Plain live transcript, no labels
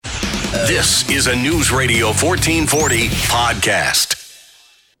This is a News Radio 1440 podcast.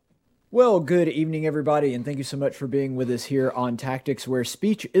 Well, good evening, everybody, and thank you so much for being with us here on Tactics, where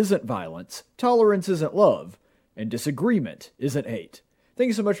speech isn't violence, tolerance isn't love, and disagreement isn't hate. Thank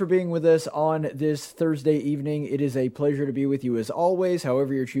you so much for being with us on this Thursday evening. It is a pleasure to be with you as always,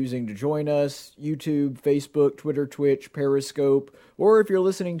 however you're choosing to join us, YouTube, Facebook, Twitter, Twitch, Periscope, or if you're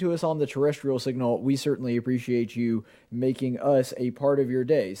listening to us on the terrestrial signal, we certainly appreciate you making us a part of your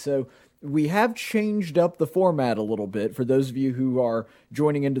day. So we have changed up the format a little bit for those of you who are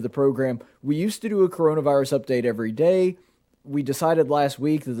joining into the program. We used to do a coronavirus update every day. We decided last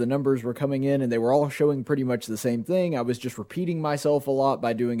week that the numbers were coming in and they were all showing pretty much the same thing. I was just repeating myself a lot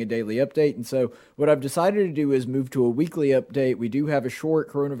by doing a daily update. And so what I've decided to do is move to a weekly update. We do have a short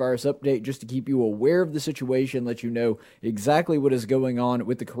coronavirus update just to keep you aware of the situation, let you know exactly what is going on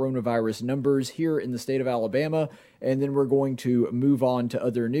with the coronavirus numbers here in the state of Alabama. And then we're going to move on to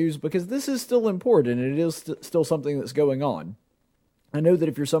other news because this is still important and it is still something that's going on. I know that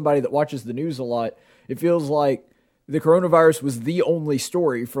if you're somebody that watches the news a lot, it feels like the coronavirus was the only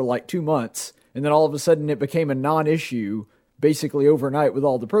story for like 2 months, and then all of a sudden it became a non-issue basically overnight with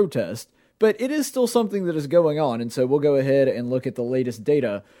all the protests. But it is still something that is going on, and so we'll go ahead and look at the latest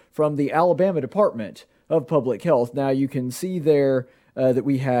data from the Alabama Department of Public Health. Now you can see there that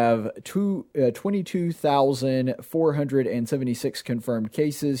we have 22,476 confirmed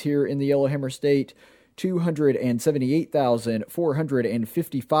cases here in the Yellowhammer State,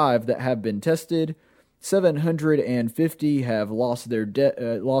 278,455 that have been tested. 750 have lost their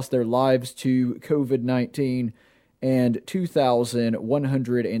lives to COVID-19, and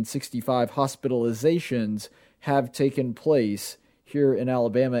 2,165 hospitalizations have taken place here in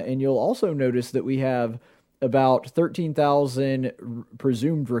Alabama. And you'll also notice that we have about 13,000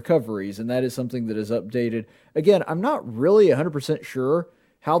 presumed recoveries, and that is something that is updated. Again, I'm not really 100% sure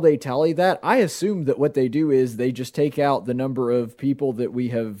how they tally that. I assume that what they do is they just take out the number of people that we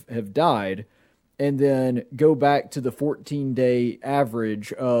have died, and then go back to the 14-day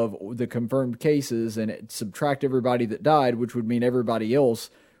average of the confirmed cases and subtract everybody that died, which would mean everybody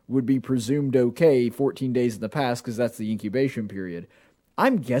else would be presumed okay 14 days in the past because that's the incubation period.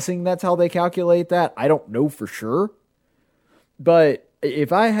 I'm guessing that's how they calculate that. I don't know for sure. But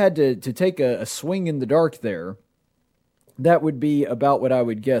if I had to take a swing in the dark there, that would be about what I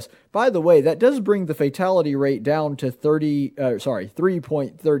would guess. By the way, that does bring the fatality rate down to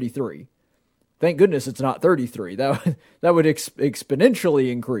 3.33. Thank goodness it's not 33. That would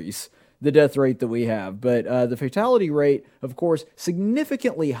exponentially increase the death rate that we have. But the fatality rate, of course,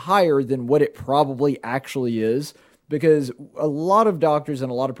 significantly higher than what it probably actually is, because a lot of doctors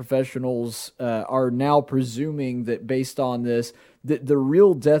and a lot of professionals are now presuming that based on this, that the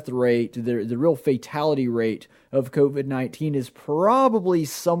real death rate, the real fatality rate of COVID-19 is probably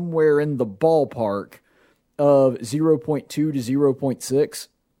somewhere in the ballpark of 0.2 to 0.6.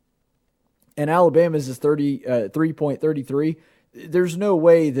 And Alabama's is 3.33. There's no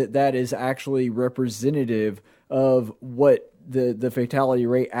way that is actually representative of what the fatality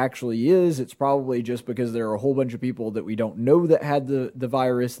rate actually is. It's probably just because there are a whole bunch of people that we don't know that had the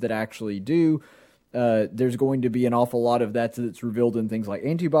virus that actually do. There's going to be an awful lot of that's revealed in things like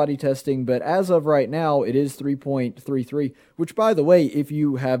antibody testing. But as of right now, it is 3.33, which, by the way, if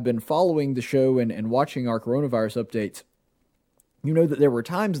you have been following the show and watching our coronavirus updates, you know that there were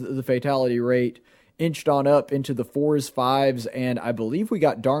times that the fatality rate inched on up into the 4s, 5s, and I believe we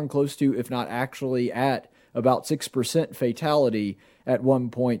got darn close to, if not actually at, about 6% fatality at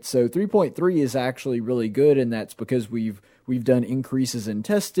one point. So 3.3 is actually really good, and that's because we've done increases in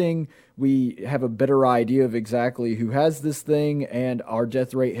testing. We have a better idea of exactly who has this thing, and our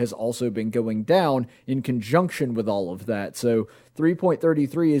death rate has also been going down in conjunction with all of that. So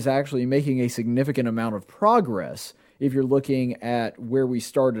 3.33 is actually making a significant amount of progress if you're looking at where we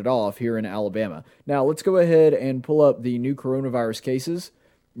started off here in Alabama. Now, let's go ahead and pull up the new coronavirus cases.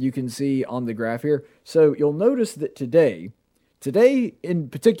 You can see on the graph here. So you'll notice that today in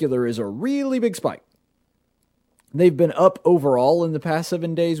particular is a really big spike. They've been up overall in the past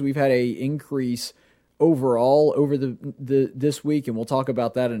 7 days. We've had a increase overall over this week, and we'll talk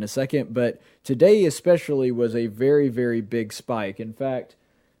about that in a second. But today especially was a very, very big spike. In fact,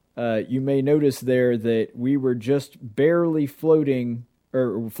 you may notice there that we were just barely floating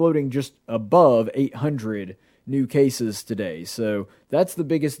just above 800 new cases today. So that's the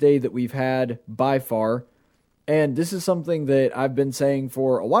biggest day that we've had by far. And this is something that I've been saying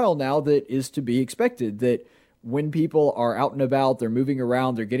for a while now that is to be expected, that when people are out and about, they're moving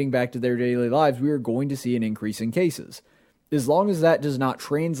around, they're getting back to their daily lives, we are going to see an increase in cases. As long as that does not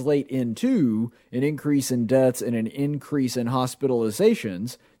translate into an increase in deaths and an increase in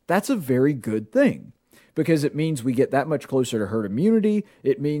hospitalizations, that's a very good thing, because it means we get that much closer to herd immunity.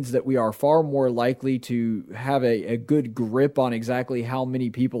 It means that we are far more likely to have a good grip on exactly how many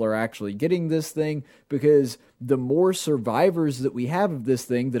people are actually getting this thing, because the more survivors that we have of this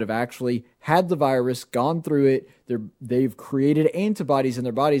thing that have actually had the virus, gone through it, they've created antibodies in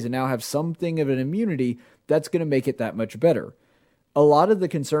their bodies and now have something of an immunity, that's going to make it that much better. A lot of the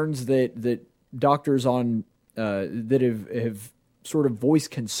concerns that doctors on that have sort of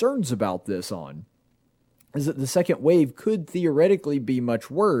voiced concerns about this on is that the second wave could theoretically be much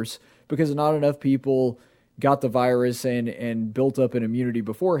worse because not enough people got the virus and built up an immunity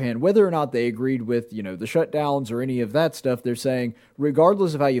beforehand. Whether or not they agreed with, the shutdowns or any of that stuff, they're saying,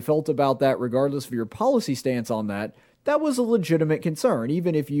 regardless of how you felt about that, regardless of your policy stance on that, that was a legitimate concern.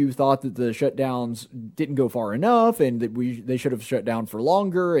 Even if you thought that the shutdowns didn't go far enough and that they should have shut down for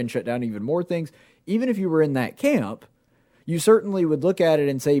longer and shut down even more things, even if you were in that camp, you certainly would look at it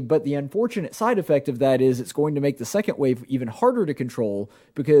and say, but the unfortunate side effect of that is it's going to make the second wave even harder to control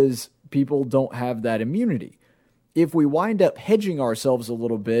because people don't have that immunity. If we wind up hedging ourselves a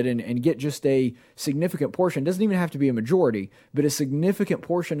little bit and get just a significant portion, doesn't even have to be a majority, but a significant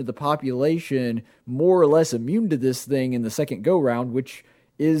portion of the population more or less immune to this thing in the second go-round, which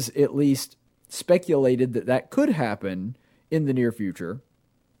is at least speculated that could happen in the near future.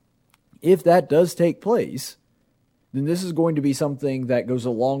 If that does take place, then this is going to be something that goes a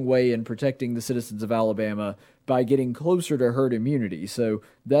long way in protecting the citizens of Alabama by getting closer to herd immunity. So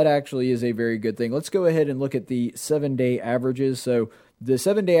that actually is a very good thing. Let's go ahead and look at the 7-day averages. So the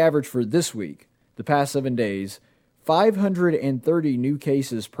 7-day average for this week, the past 7 days, 530 new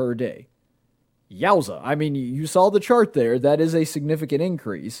cases per day. Yowza. I mean, you saw the chart there. That is a significant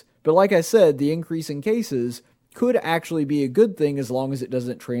increase. But like I said, the increase in cases could actually be a good thing as long as it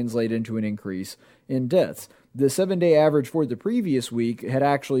doesn't translate into an increase in deaths. The 7-day average for the previous week had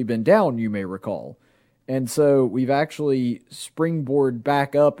actually been down, you may recall. And so we've actually springboard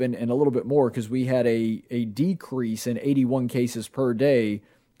back up and a little bit more because we had a decrease in 81 cases per day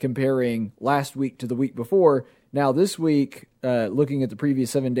comparing last week to the week before. Now this week, looking at the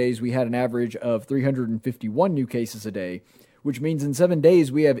previous 7 days, we had an average of 351 new cases a day, which means in 7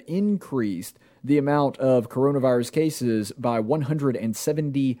 days we have increased the amount of coronavirus cases by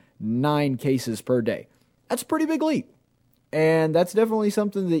 179 cases per day. That's a pretty big leap. And that's definitely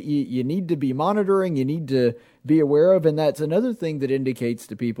something that you need to be monitoring, you need to be aware of, and that's another thing that indicates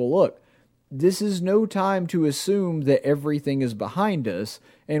to people, look, this is no time to assume that everything is behind us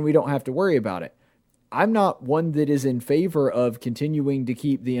and we don't have to worry about it. I'm not one that is in favor of continuing to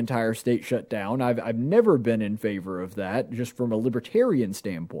keep the entire state shut down. I've never been in favor of that, just from a libertarian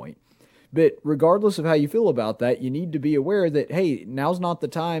standpoint. But regardless of how you feel about that, you need to be aware that, hey, now's not the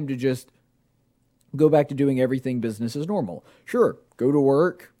time to just go back to doing everything business as normal. Sure, go to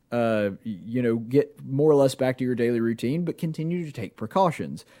work, get more or less back to your daily routine, but continue to take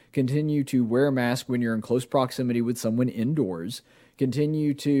precautions. Continue to wear a mask when you're in close proximity with someone indoors.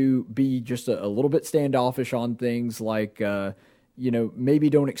 Continue to be just a little bit standoffish on things like, maybe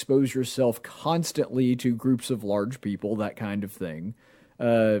don't expose yourself constantly to groups of large people, that kind of thing.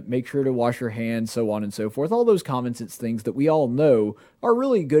 Make sure to wash your hands, so on and so forth. All those common sense things that we all know are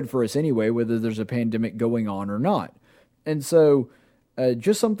really good for us anyway, whether there's a pandemic going on or not. And so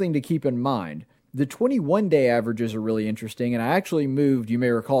just something to keep in mind. The 21-day averages are really interesting, and I actually moved. You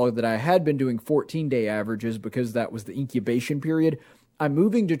may recall that I had been doing 14-day averages because that was the incubation period. I'm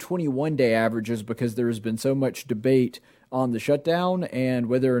moving to 21-day averages because there has been so much debate on the shutdown and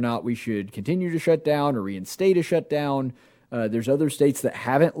whether or not we should continue to shut down or reinstate a shutdown. There's other states that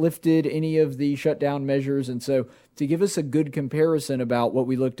haven't lifted any of the shutdown measures, and so to give us a good comparison about what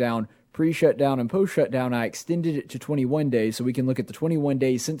we looked down pre-shutdown and post-shutdown, I extended it to 21 days so we can look at the 21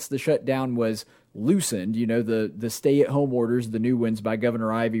 days since the shutdown was loosened. The stay-at-home orders, the new ones by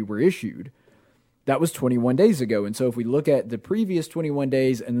Governor Ivey, were issued. That was 21 days ago, and so if we look at the previous 21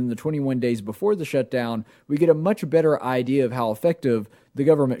 days and then the 21 days before the shutdown, we get a much better idea of how effective the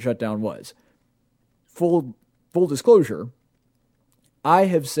government shutdown was. Full disclosure, I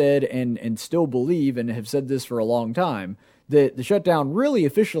have said and still believe, and have said this for a long time, that the shutdown really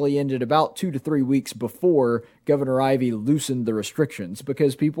officially ended about 2 to 3 weeks before Governor Ivey loosened the restrictions,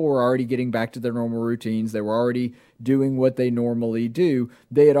 because people were already getting back to their normal routines. They were already doing what they normally do.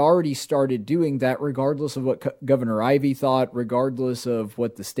 They had already started doing that regardless of what Governor Ivey thought, regardless of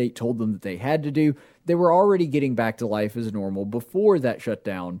what the state told them that they had to do. They were already getting back to life as normal before that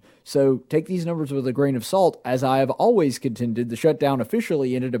shutdown. So take these numbers with a grain of salt. As I have always contended, the shutdown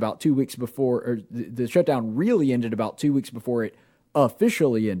officially ended about 2 weeks before, or the shutdown really ended about 2 weeks before it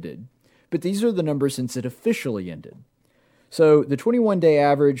officially ended. But these are the numbers since it officially ended. So the 21-day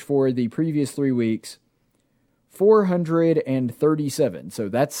average for the previous 3 weeks, 437. So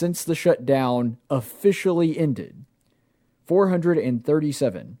that's since the shutdown officially ended.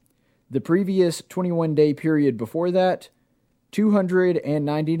 437. The previous 21-day period before that,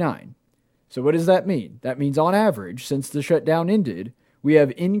 299. So what does that mean? That means on average, since the shutdown ended, we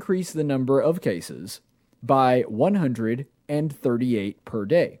have increased the number of cases by 138 per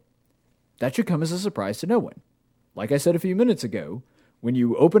day. That should come as a surprise to no one. Like I said a few minutes ago, when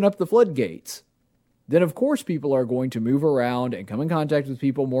you open up the floodgates, then of course people are going to move around and come in contact with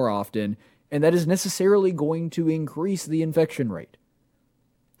people more often, and that is necessarily going to increase the infection rate.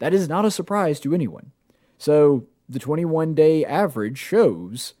 That is not a surprise to anyone. So the 21-day average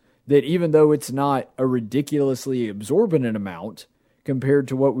shows that even though it's not a ridiculously exorbitant amount compared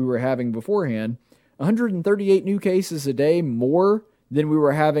to what we were having beforehand, 138 new cases a day more than we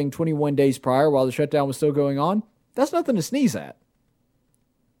were having 21 days prior while the shutdown was still going on, that's nothing to sneeze at.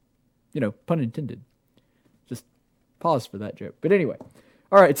 Pun intended. Just pause for that joke. But anyway,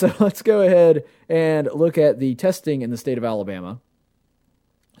 all right, so let's go ahead and look at the testing in the state of Alabama.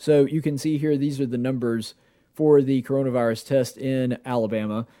 So you can see here, these are the numbers for the coronavirus test in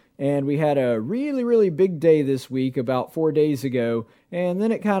Alabama. And we had a really, really big day this week about 4 days ago, and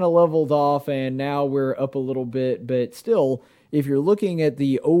then it kind of leveled off, and now we're up a little bit. But still, if you're looking at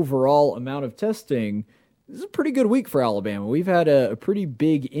the overall amount of testing, this is a pretty good week for Alabama. We've had a pretty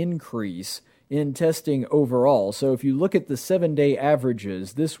big increase in testing overall. So if you look at the 7-day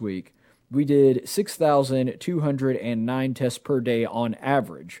averages this week, we did 6,209 tests per day on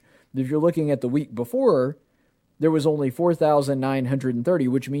average. If you're looking at the week before, there was only 4,930,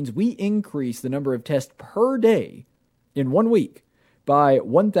 which means we increased the number of tests per day in 1 week by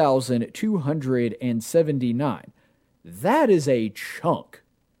 1,279. That is a chunk.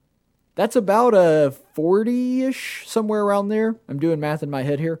 That's about a 40-ish, somewhere around there. I'm doing math in my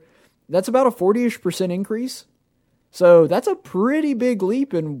head here. That's about a 40-ish% increase. So that's a pretty big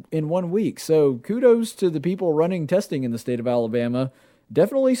leap in 1 week. So kudos to the people running testing in the state of Alabama.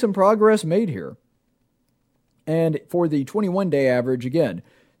 Definitely some progress made here. And for the 21-day average, again,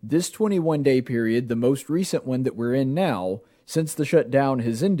 this 21-day period, the most recent one that we're in now, since the shutdown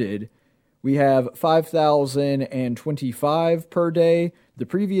has ended, we have 5,025 per day. The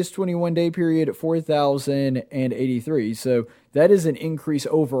previous 21-day period, 4,083. So that is an increase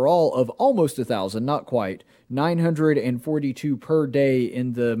overall of almost 1,000, not quite. 942 per day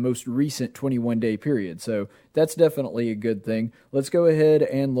in the most recent 21-day period. So that's definitely a good thing. Let's go ahead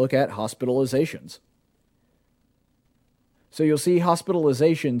and look at hospitalizations. So you'll see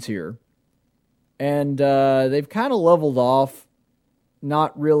hospitalizations here, and they've kind of leveled off,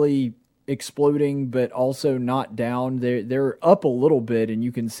 not really exploding, but also not down. They're up a little bit, and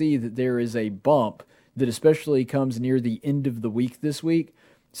you can see that there is a bump that especially comes near the end of the week this week.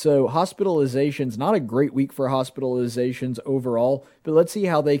 So hospitalizations, not a great week for hospitalizations overall, but let's see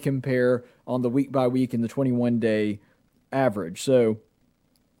how they compare on the week by week in the 21-day average. So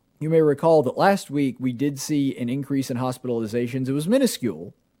you may recall that last week we did see an increase in hospitalizations. It was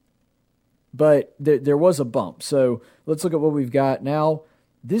minuscule, but there was a bump. So let's look at what we've got now.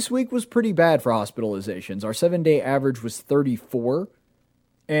 This week was pretty bad for hospitalizations. Our 7-day average was 34,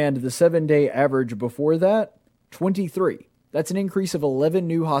 and the 7-day average before that, 23. That's an increase of 11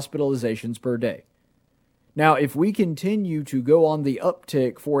 new hospitalizations per day. Now, if we continue to go on the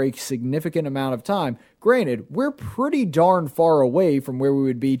uptick for a significant amount of time, granted, we're pretty darn far away from where we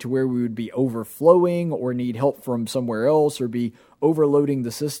would be to where we would be overflowing or need help from somewhere else or be overloading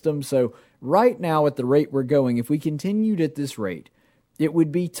the system. So right now at the rate we're going, if we continued at this rate, it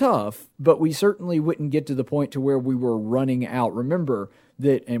would be tough, but we certainly wouldn't get to the point to where we were running out. Remember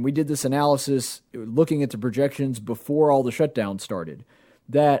that, and we did this analysis looking at the projections before all the shutdown started,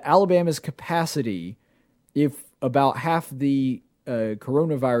 that Alabama's capacity, if about half the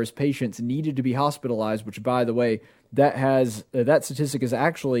coronavirus patients needed to be hospitalized, which, by the way, that statistic has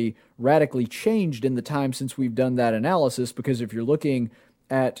actually radically changed in the time since we've done that analysis, because if you're looking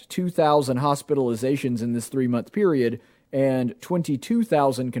at 2,000 hospitalizations in this 3-month period and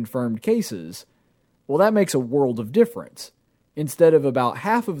 22,000 confirmed cases, well, that makes a world of difference. Instead of about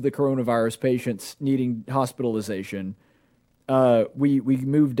half of the coronavirus patients needing hospitalization, we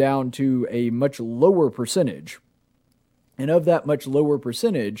moved down to a much lower percentage. And of that much lower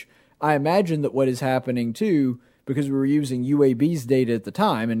percentage, I imagine that what is happening too, because we were using UAB's data at the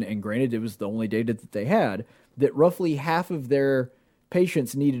time, and granted it was the only data that they had, that roughly half of their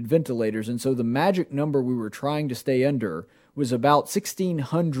patients needed ventilators. And so the magic number we were trying to stay under was about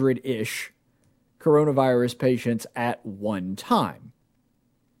 1,600-ish coronavirus patients at one time.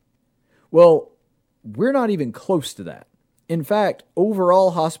 Well, we're not even close to that. In fact,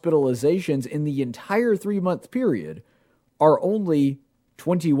 overall hospitalizations in the entire 3-month period are only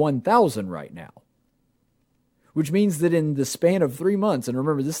 21,000 right now. Which means that in the span of 3 months, and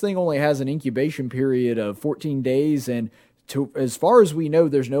remember, this thing only has an incubation period of 14 days, and as far as we know,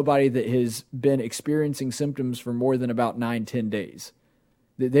 there's nobody that has been experiencing symptoms for more than about 9-10 days.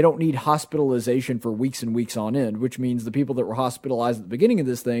 They don't need hospitalization for weeks and weeks on end, which means the people that were hospitalized at the beginning of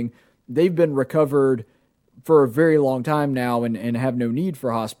this thing, they've been recovered for a very long time now and have no need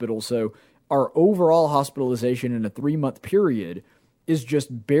for hospital. So our overall hospitalization in a 3-month period is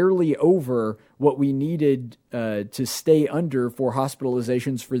just barely over what we needed to stay under for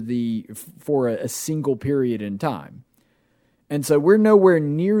hospitalizations for a single period in time. And so we're nowhere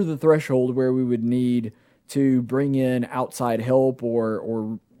near the threshold where we would need to bring in outside help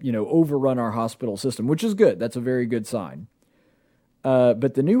or overrun our hospital system, which is good. That's a very good sign.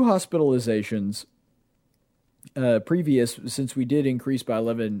 But the new hospitalizations previous, since we did increase by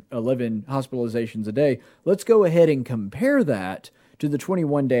 11 hospitalizations a day, let's go ahead and compare that to the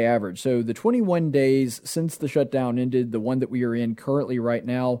 21-day average. So the 21 days since the shutdown ended, the one that we are in currently right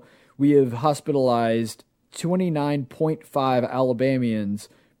now, we have hospitalized 29.5 Alabamians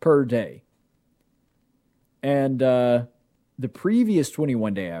per day. And the previous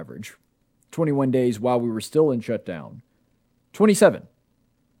 21-day average, 21 days while we were still in shutdown, 27.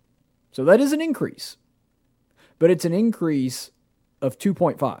 So that is an increase. But it's an increase of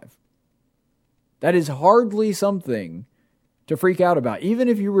 2.5. That is hardly something to freak out about. Even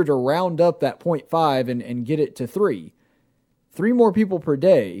if you were to round up that 0.5 and get it to 3 more people per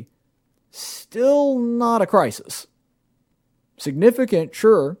day, still not a crisis. Significant,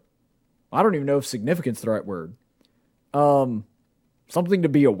 sure. I don't even know if significant's the right word. Something to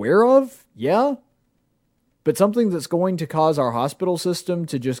be aware of, yeah. But something that's going to cause our hospital system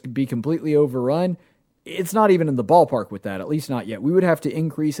to just be completely overrun, it's not even in the ballpark with that, at least not yet. We would have to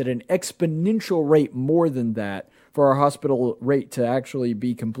increase at an exponential rate more than that for our hospital rate to actually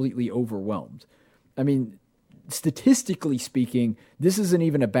be completely overwhelmed. I mean, statistically speaking, this isn't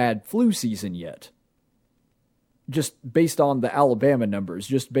even a bad flu season yet. Just based on the Alabama numbers,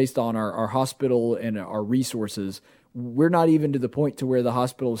 just based on our hospital and our resources, we're not even to the point to where the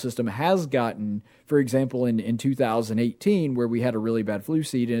hospital system has gotten, for example, in 2018, where we had a really bad flu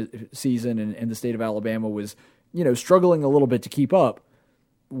season and the state of Alabama was, struggling a little bit to keep up.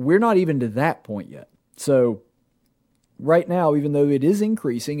 We're not even to that point yet. So right now, even though it is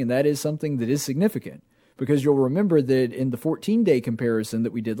increasing, and that is something that is significant, because you'll remember that in the 14-day comparison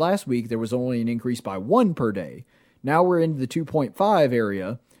that we did last week, there was only an increase by 1 per day. Now we're into the 2.5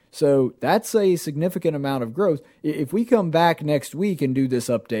 area. So that's a significant amount of growth. If we come back next week and do this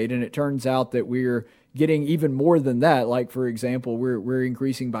update and it turns out that we're getting even more than that, like for example, we're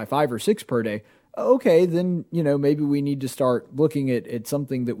increasing by 5 or 6 per day, okay, then, maybe we need to start looking at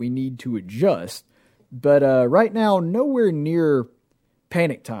something that we need to adjust. But right now, nowhere near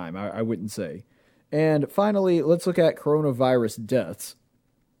panic time, I wouldn't say. And finally, let's look at coronavirus deaths.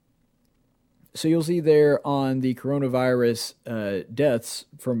 So you'll see there on the coronavirus deaths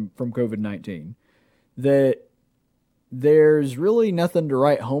from COVID-19 that there's really nothing to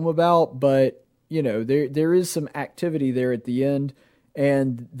write home about, but, there is some activity there at the end.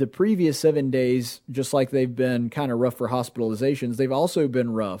 And the previous 7 days, just like they've been kind of rough for hospitalizations, they've also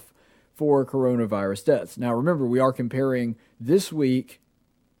been rough for coronavirus deaths. Now, remember, we are comparing this week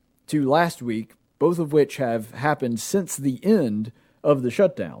to last week, both of which have happened since the end of the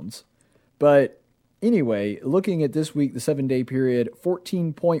shutdowns. But anyway, looking at this week, the 7-day period,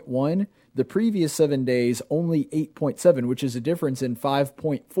 14.1. The previous 7 days, only 8.7, which is a difference in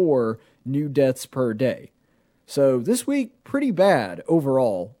 5.4 new deaths per day. So this week, pretty bad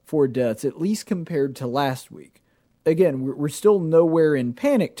overall for deaths, at least compared to last week. Again, we're still nowhere in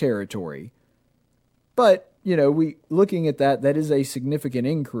panic territory. But, looking at that is a significant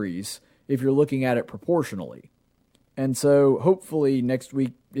increase if you're looking at it proportionally. And so hopefully next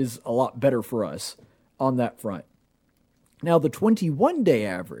week is a lot better for us on that front. Now, the 21-day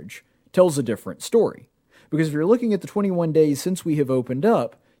average tells a different story. Because if you're looking at the 21 days since we have opened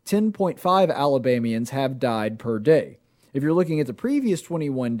up, 10.5 Alabamians have died per day. If you're looking at the previous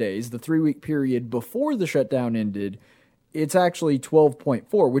 21 days, the 3-week period before the shutdown ended, it's actually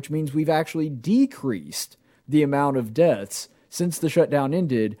 12.4, which means we've actually decreased the amount of deaths since the shutdown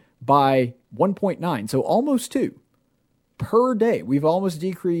ended by 1.9, so almost 2 per day. We've almost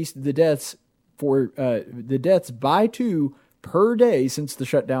decreased the deaths by 2 per day since the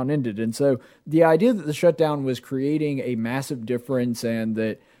shutdown ended. And so the idea that the shutdown was creating a massive difference and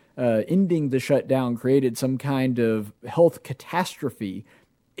that ending the shutdown created some kind of health catastrophe,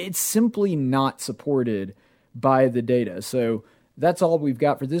 it's simply not supported by the data. So that's all we've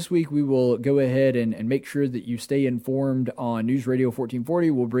got for this week. We will go ahead and make sure that you stay informed on News Radio 1440.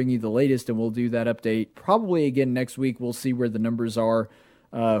 We'll bring you the latest, and we'll do that update probably again next week. We'll see where the numbers are.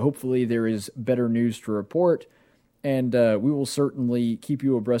 Hopefully there is better news to report, and we will certainly keep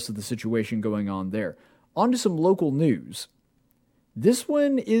you abreast of the situation going on there. On to some local news. This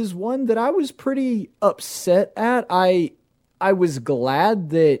one is one that I was pretty upset at. I was glad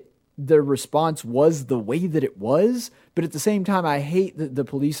that the response was the way that it was, but at the same time, I hate that the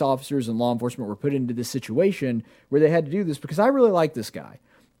police officers and law enforcement were put into this situation where they had to do this, because I really like this guy.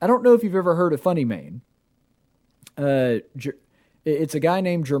 I don't know if you've ever heard of FunnyMaine. It's a guy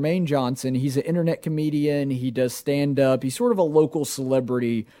named Jermaine Johnson. He's an internet comedian. He does stand-up. He's sort of a local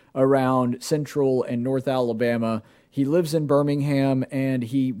celebrity around Central and North Alabama. He lives in Birmingham, and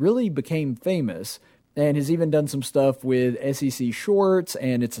he really became famous and has even done some stuff with SEC Shorts,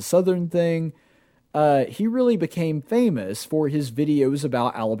 and It's a Southern Thing. He really became famous for his videos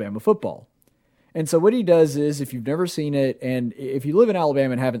about Alabama football. And so what he does is, if you've never seen it, and if you live in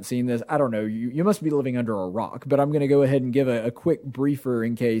Alabama and haven't seen this, I don't know, you must be living under a rock, but I'm going to go ahead and give a quick briefer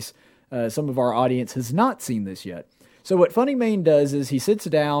in case some of our audience has not seen this yet. So what FunnyMaine does is he sits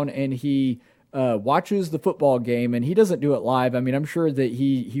down and he watches the football game, and he doesn't do it live. I mean, I'm sure that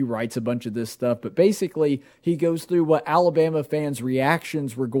he writes a bunch of this stuff, but basically he goes through what Alabama fans'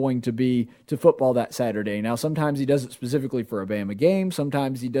 reactions were going to be to football that Saturday. Now, sometimes he does it specifically for a Bama game.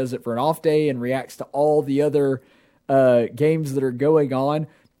 Sometimes he does it for an off day and reacts to all the other games that are going on.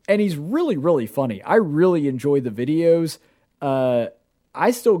 And he's really, really funny. I really enjoy the videos.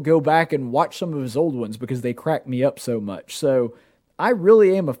 I still go back and watch some of his old ones because they crack me up so much. So I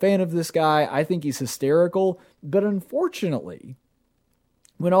really am a fan of this guy. I think he's hysterical. But unfortunately,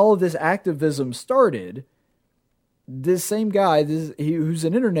 when all of this activism started, this same guy, who's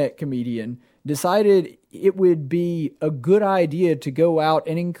an internet comedian, decided it would be a good idea to go out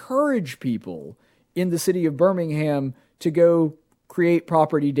and encourage people in the city of Birmingham to go create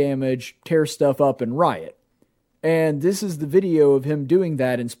property damage, tear stuff up, and riot. And this is the video of him doing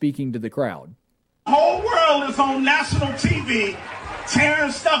that and speaking to the crowd. The whole world is on national TV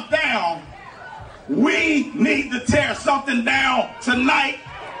tearing stuff down. We need to tear something down tonight.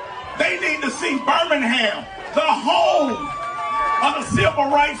 They need to see Birmingham, the home of the civil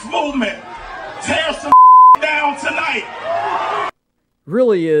rights movement, tear some down tonight.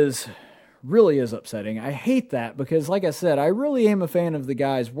 Really is upsetting. I hate that because, like I said, I really am a fan of the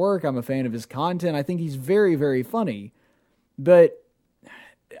guy's work. I'm a fan of his content. I think he's very, very funny. But,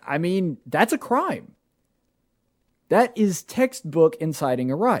 I mean, that's a crime. That is textbook inciting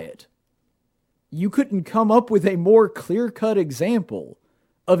a riot. You couldn't come up with a more clear-cut example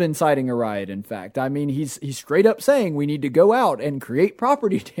of inciting a riot, in fact. I mean, he's straight up saying we need to go out and create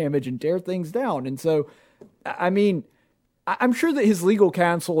property damage and tear things down. And so, I mean, I'm sure that his legal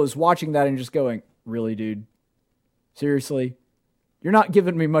counsel is watching that and just going, really, dude? Seriously? You're not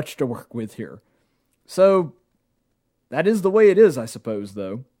giving me much to work with here. So, that is the way it is, I suppose,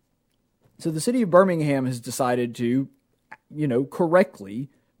 though. So the city of Birmingham has decided to,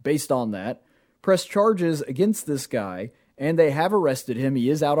 correctly, based on that, press charges against this guy, and they have arrested him. He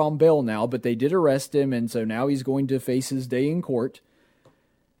is out on bail now, but they did arrest him, and so now he's going to face his day in court.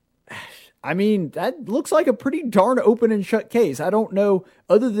 I mean, that looks like a pretty darn open and shut case. I don't know,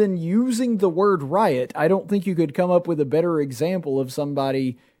 other than using the word riot, I don't think you could come up with a better example of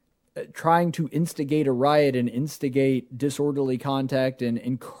somebody trying to instigate a riot and instigate disorderly conduct and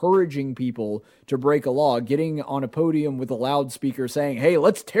encouraging people to break a law, getting on a podium with a loudspeaker saying, hey,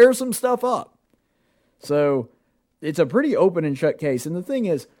 let's tear some stuff up. So it's a pretty open and shut case. And the thing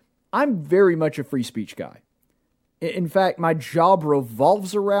is, I'm very much a free speech guy. In fact, my job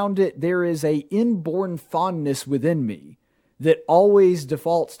revolves around it. There is a inborn fondness within me that always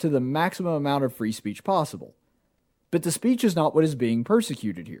defaults to the maximum amount of free speech possible. But the speech is not what is being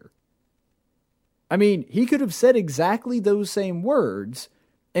persecuted here. I mean, he could have said exactly those same words,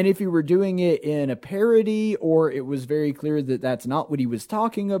 and if he were doing it in a parody or it was very clear that that's not what he was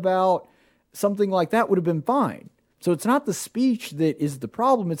talking about, something like that would have been fine. So it's not the speech that is the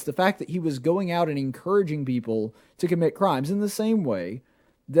problem, it's the fact that he was going out and encouraging people to commit crimes in the same way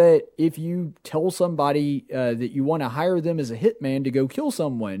that if you tell somebody that you want to hire them as a hitman to go kill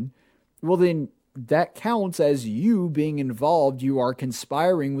someone, well then that counts as you being involved. You are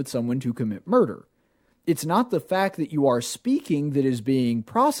conspiring with someone to commit murder. It's not the fact that you are speaking that is being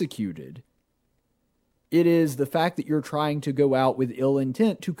prosecuted. It is the fact that you're trying to go out with ill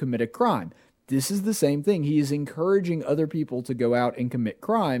intent to commit a crime. This is the same thing. He is encouraging other people to go out and commit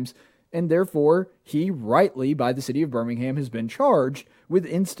crimes, and therefore he rightly, by the city of Birmingham, has been charged with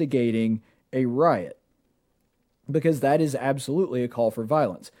instigating a riot. because that is absolutely a call for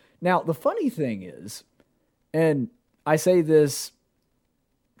violence. Now, the funny thing is, and I say this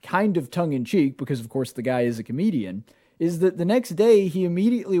kind of tongue-in-cheek because, of course, the guy is a comedian, is that the next day he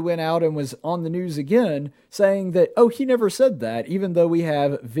immediately went out and was on the news again saying that, oh, he never said that, even though we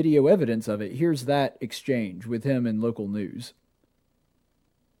have video evidence of it. Here's that exchange with him in local news.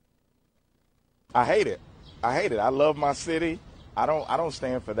 I hate it. I love my city. I don't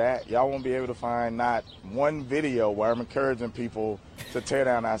stand for that. Y'all won't be able to find not one video where I'm encouraging people to tear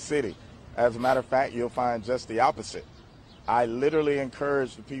down our city. As a matter of fact, you'll find just the opposite. I literally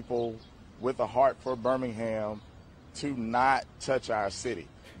encourage the people with a heart for Birmingham to not touch our city.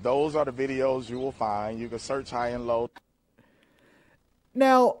 Those are the videos you will find. You can search high and low.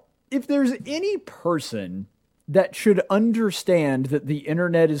 Now, if there's any person that should understand that the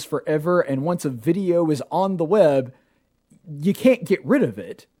internet is forever and once a video is on the web, you can't get rid of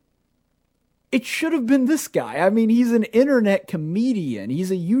it, it should have been this guy. I mean, he's an internet comedian.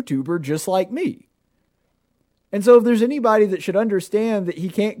 He's a YouTuber just like me. And so if there's anybody that should understand that he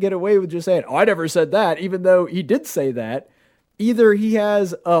can't get away with just saying, oh, I never said that, even though he did say that, either he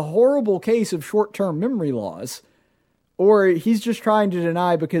has a horrible case of short-term memory loss, or he's just trying to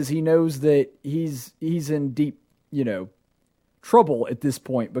deny because he knows that he's in deep, trouble at this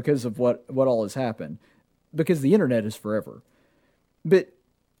point because of what all has happened. Because the internet is forever. But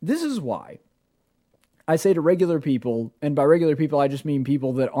this is why I say to regular people, and by regular people, I just mean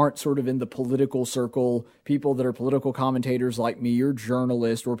people that aren't sort of in the political circle, people that are political commentators like me, or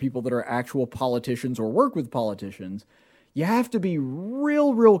journalists, or people that are actual politicians or work with politicians. You have to be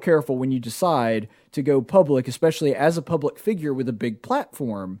real careful when you decide to go public, especially as a public figure with a big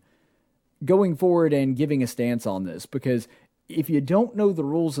platform, going forward and giving a stance on this. Because if you don't know the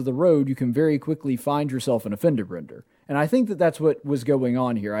rules of the road, you can very quickly find yourself in a fender bender. And I think that that's what was going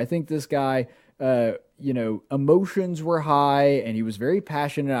on here. I think this guy, emotions were high and he was very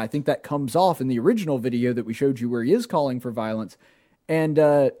passionate. I think that comes off in the original video that we showed you where he is calling for violence, and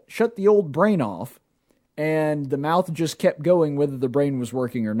shut the old brain off, and the mouth just kept going whether the brain was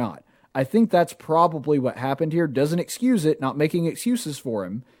working or not. I think that's probably what happened here. Doesn't excuse it, not making excuses for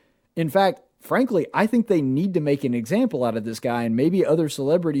him. In fact, frankly, I think they need to make an example out of this guy, and maybe other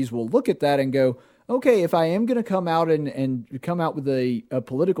celebrities will look at that and go, okay, if I am going to come out and come out with a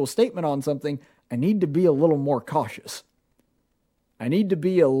political statement on something, I need to be a little more cautious. I need to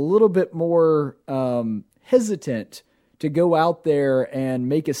be a little bit more hesitant to go out there and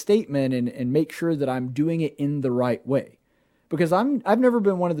make a statement and make sure that I'm doing it in the right way. Because I've never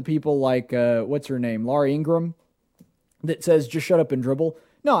been one of the people like, what's her name, Laura Ingraham, that says just shut up and dribble.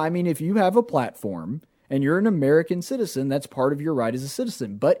 No, I mean, if you have a platform and you're an American citizen, that's part of your right as a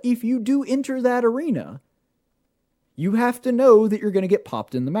citizen. But if you do enter that arena, you have to know that you're going to get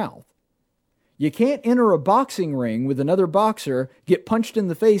popped in the mouth. You can't enter a boxing ring with another boxer, get punched in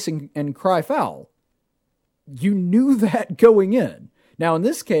the face and cry foul. You knew that going in. Now, in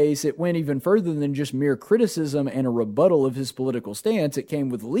this case, it went even further than just mere criticism and a rebuttal of his political stance. It came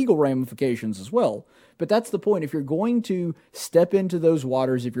with legal ramifications as well. But that's the point. If you're going to step into those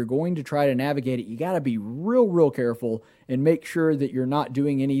waters, if you're going to try to navigate it, you got to be real careful and make sure that you're not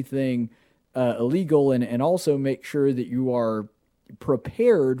doing anything illegal, and also make sure that you are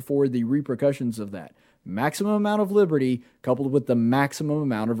prepared for the repercussions of that. Maximum amount of liberty coupled with the maximum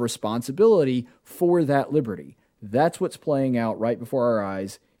amount of responsibility for that liberty. That's what's playing out right before our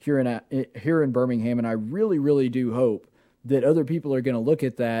eyes here in Birmingham, and I really do hope that other people are going to look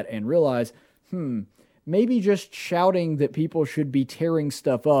at that and realize, maybe just shouting that people should be tearing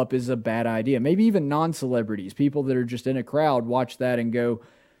stuff up is a bad idea. Maybe even non-celebrities, people that are just in a crowd, watch that and go,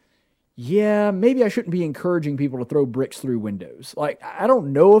 yeah, maybe I shouldn't be encouraging people to throw bricks through windows. Like, I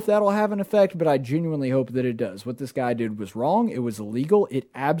don't know if that'll have an effect, but I genuinely hope that it does. What this guy did was wrong. It was illegal. It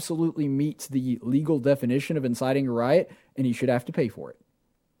absolutely meets the legal definition of inciting a riot, and he should have to pay for it.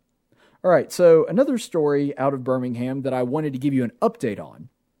 All right, so another story out of Birmingham that I wanted to give you an update on.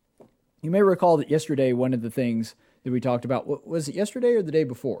 You may recall that yesterday, one of the things that we talked about, was it yesterday or the day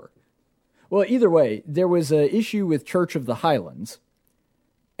before? Well, either way, there was an issue with Church of the Highlands.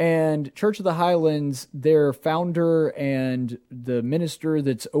 And Church of the Highlands, their founder and the minister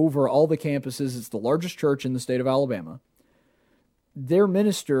that's over all the campuses, it's the largest church in the state of Alabama. Their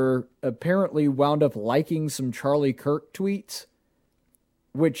minister apparently wound up liking some Charlie Kirk tweets,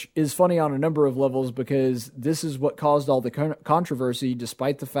 which is funny on a number of levels because this is what caused all the controversy,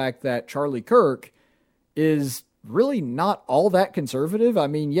 despite the fact that Charlie Kirk is really not all that conservative. I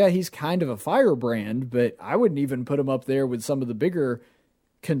mean, yeah, he's kind of a firebrand, but I wouldn't even put him up there with some of the bigger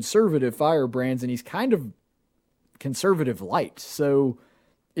conservative firebrands, and he's kind of conservative light. So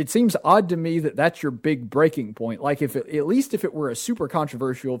it seems odd to me that that's your big breaking point. Like, at least if it were a super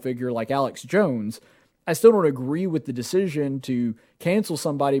controversial figure like Alex Jones, I still don't agree with the decision to cancel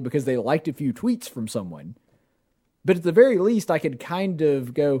somebody because they liked a few tweets from someone. But at the very least, I could kind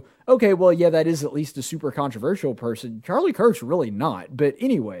of go, okay, well, yeah, that is at least a super controversial person. Charlie Kirk's really not. But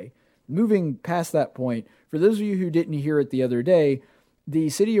anyway, moving past that point, for those of you who didn't hear it the other day, the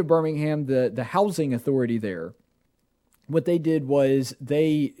city of Birmingham, the housing authority there, what they did was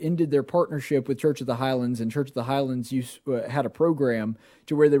they ended their partnership with Church of the Highlands, and Church of the Highlands had a program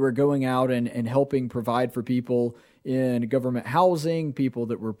to where they were going out and helping provide for people in government housing, people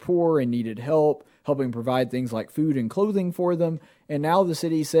that were poor and needed help, helping provide things like food and clothing for them. And now the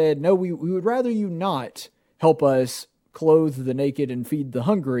city said, no, we would rather you not help us clothe the naked and feed the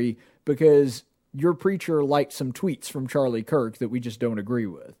hungry because your preacher liked some tweets from Charlie Kirk that we just don't agree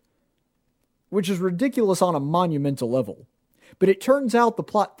with. Which is ridiculous on a monumental level. But it turns out the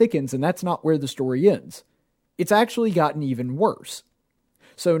plot thickens, and that's not where the story ends. It's actually gotten even worse.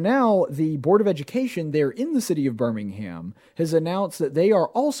 So now the Board of Education there in the city of Birmingham has announced that they are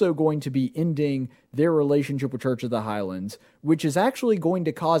also going to be ending their relationship with Church of the Highlands, which is actually going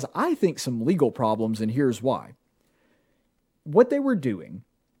to cause, I think, some legal problems, and here's why. What they were doing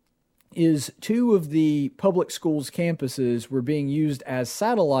is 2 of the public schools campuses were being used as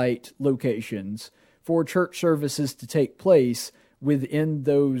satellite locations for church services to take place within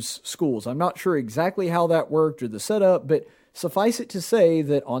those schools. I'm not sure exactly how that worked or the setup, but suffice it to say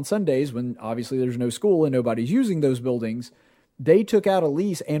that on Sundays, when obviously there's no school and nobody's using those buildings, they took out a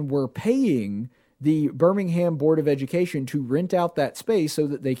lease and were paying the Birmingham Board of Education to rent out that space so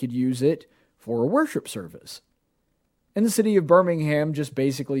that they could use it for a worship service. And the city of Birmingham just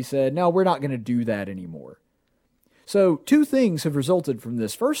basically said, no, we're not going to do that anymore. So 2 things have resulted from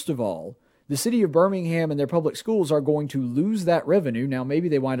this. First of all, the city of Birmingham and their public schools are going to lose that revenue. Now, maybe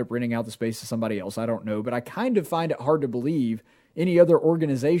they wind up renting out the space to somebody else. I don't know. But I kind of find it hard to believe any other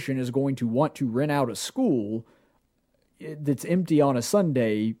organization is going to want to rent out a school that's empty on a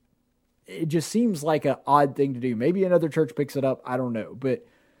Sunday. It just seems like an odd thing to do. Maybe another church picks it up. I don't know. But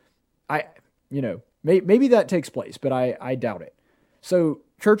maybe that takes place, but I doubt it. So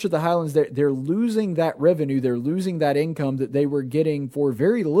Church of the Highlands, they're losing that revenue. They're losing that income that they were getting for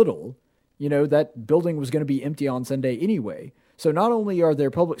very little. That building was going to be empty on Sunday anyway. So not only are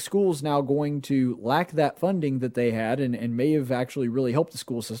their public schools now going to lack that funding that they had and may have actually really helped the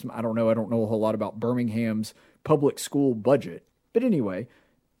school system. I don't know a whole lot about Birmingham's public school budget. But anyway,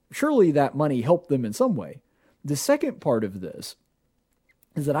 surely that money helped them in some way. The second part of this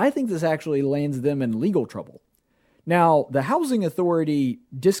is that I think this actually lands them in legal trouble. Now, the housing authority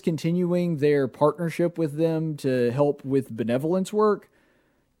discontinuing their partnership with them to help with benevolence work,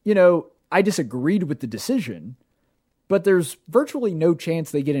 I disagreed with the decision, but there's virtually no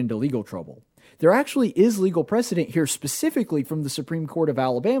chance they get into legal trouble. There actually is legal precedent here specifically from the Supreme Court of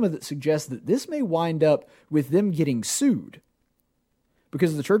Alabama that suggests that this may wind up with them getting sued.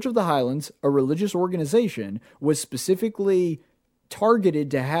 Because the Church of the Highlands, a religious organization, was specifically targeted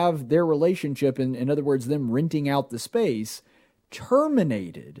to have their relationship, in other words, them renting out the space,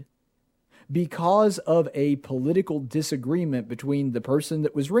 terminated because of a political disagreement between the person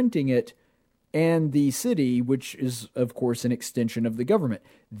that was renting it and the city, which is, of course, an extension of the government.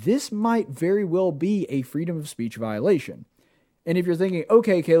 This might very well be a freedom of speech violation. And if you're thinking,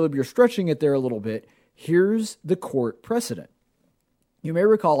 okay, Caleb, you're stretching it there a little bit, here's the court precedent. You may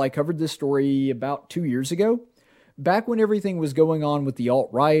recall I covered this story about 2 years ago. Back when everything was going on with the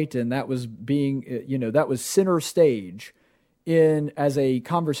alt-right and that was being, that was center stage as a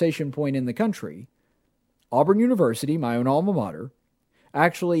conversation point in the country, Auburn University, my own alma mater,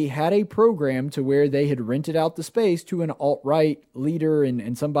 actually had a program to where they had rented out the space to an alt-right leader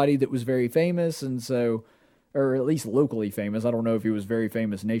and somebody that was very famous, and so, or at least locally famous. I don't know if he was very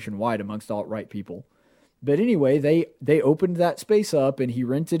famous nationwide amongst alt-right people. But anyway, they opened that space up and he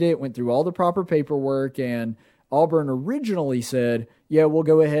rented it, went through all the proper paperwork, and Auburn originally said, yeah, we'll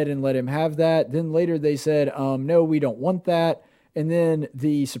go ahead and let him have that. Then later they said, no, we don't want that. And then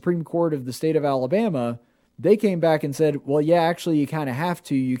the Supreme Court of the state of Alabama, they came back and said, well, yeah, actually you kind of have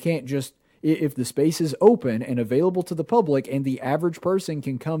to. You can't just, if the space is open and available to the public and the average person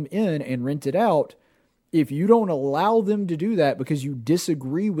can come in and rent it out, if you don't allow them to do that because you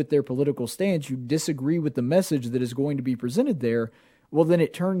disagree with their political stance, you disagree with the message that is going to be presented there, well, then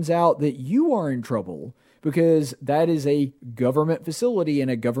it turns out that you are in trouble because that is a government facility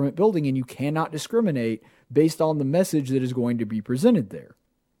and a government building, and you cannot discriminate based on the message that is going to be presented there.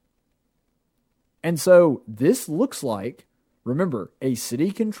 And so this looks like, remember, a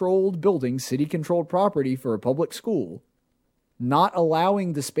city-controlled building, city-controlled property for a public school. not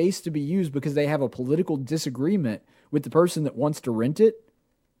allowing the space to be used because they have a political disagreement with the person that wants to rent it,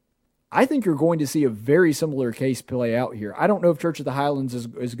 I think you're going to see a very similar case play out here. I don't know if Church of the Highlands is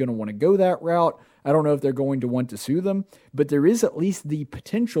going to want to go that route. I don't know if they're going to want to sue them, but there is at least the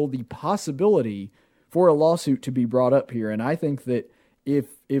potential, the possibility for a lawsuit to be brought up here. And I think that if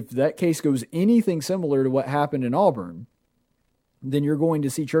that case goes anything similar to what happened in Auburn, then you're going to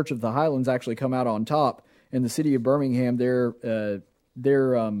see Church of the Highlands actually come out on top, and the city of Birmingham, their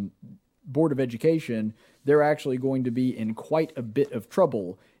Board of Education, they're actually going to be in quite a bit of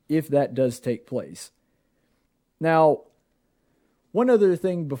trouble if that does take place. Now, one other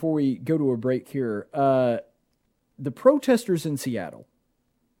thing before we go to a break here, the protesters in Seattle,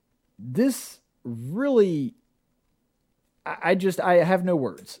 this really, I have no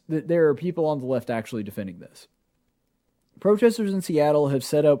words. There are people on the left actually defending this. Protesters in Seattle have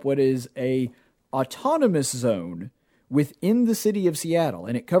set up what is a autonomous zone within the city of Seattle,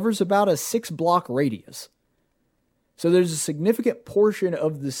 and it covers about a 6-block radius. So there's a significant portion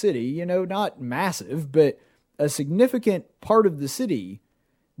of the city, not massive, but a significant part of the city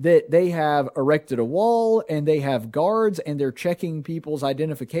that they have erected a wall, and they have guards, and they're checking people's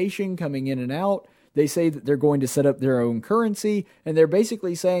identification coming in and out. They say that they're going to set up their own currency, and they're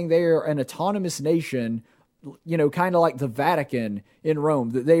basically saying they are an autonomous nation, kind of like the Vatican in Rome,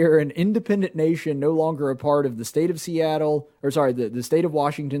 that they are an independent nation, no longer a part of the state of Seattle, the state of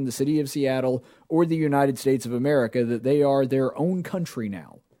Washington, the city of Seattle, or the United States of America, that they are their own country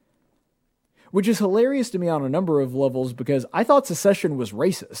now. Which is hilarious to me on a number of levels, because I thought secession was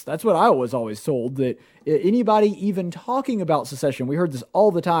racist. That's what I was always told, that anybody even talking about secession, we heard this all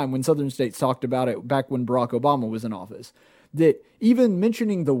the time when Southern states talked about it back when Barack Obama was in office, that even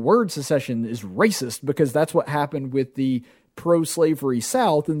mentioning the word secession is racist because that's what happened with the pro-slavery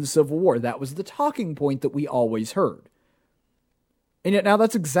South in the Civil War. That was the talking point that we always heard. And yet now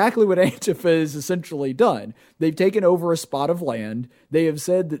that's exactly what Antifa has essentially done. They've taken over a spot of land. They have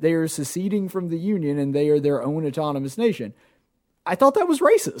said that they are seceding from the Union and they are their own autonomous nation. I thought that was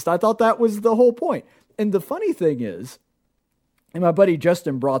racist. I thought that was the whole point. And the funny thing is, and my buddy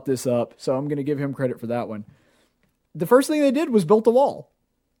Justin brought this up, so I'm going to give him credit for that one. The first thing they did was build a wall.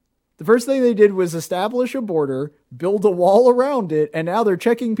 The first thing they did was establish a border, build a wall around it, and now they're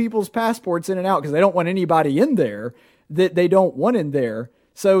checking people's passports in and out because they don't want anybody in there that they don't want in there.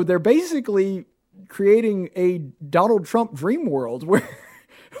 So they're basically creating a Donald Trump dream world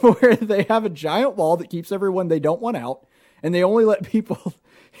where they have a giant wall that keeps everyone they don't want out, and they only let people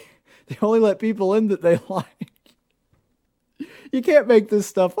in that they like. You can't make this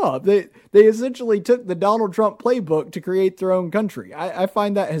stuff up. They essentially took the Donald Trump playbook to create their own country. I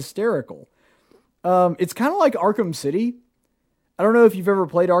find that hysterical. It's kind of like Arkham City. I don't know if you've ever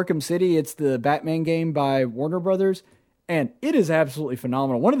played Arkham City. It's the Batman game by Warner Brothers, and it is absolutely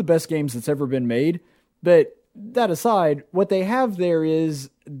phenomenal. One of the best games that's ever been made. But that aside, what they have there is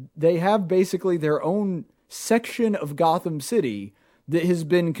they have basically their own section of Gotham City that has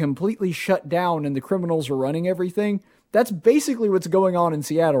been completely shut down, and the criminals are running everything. That's basically what's going on in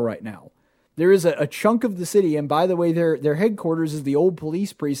Seattle right now. There is a chunk of the city, and by the way, their headquarters is the old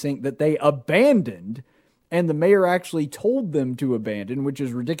police precinct that they abandoned, and the mayor actually told them to abandon, which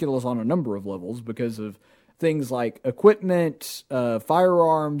is ridiculous on a number of levels because of things like equipment,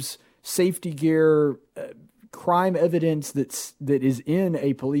 firearms, safety gear, crime evidence that is in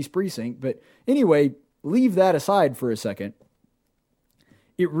a police precinct. But anyway, leave that aside for a second.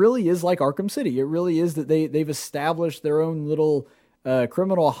 It really is like Arkham City. It really is that they've established their own little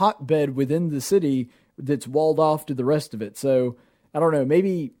criminal hotbed within the city that's walled off to the rest of it. So I don't know,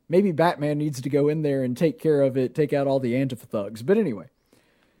 maybe Batman needs to go in there and take care of it, take out all the Antifa thugs. But anyway,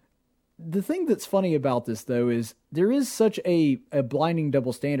 the thing that's funny about this, though, is there is such a blinding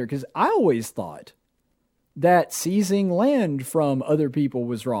double standard, because I always thought that seizing land from other people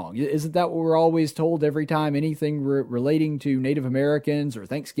was wrong. Isn't that what we're always told every time anything relating to Native Americans or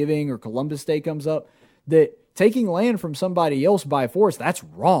Thanksgiving or Columbus Day comes up? That taking land from somebody else by force, that's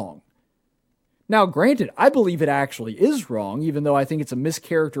wrong. Now, granted, I believe it actually is wrong, even though I think it's a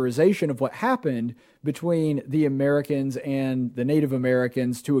mischaracterization of what happened between the Americans and the Native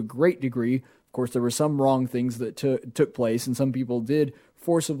Americans to a great degree. Of course, there were some wrong things that took place, and some people did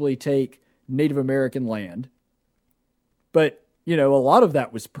forcibly take Native American land. But, a lot of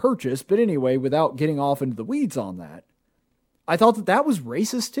that was purchased. But anyway, without getting off into the weeds on that, I thought that was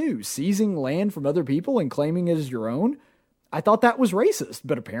racist too. Seizing land from other people and claiming it as your own. I thought that was racist,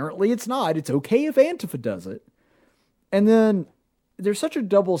 but apparently it's not. It's okay if Antifa does it. And then there's such a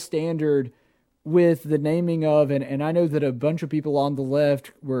double standard with the naming of, and I know that a bunch of people on the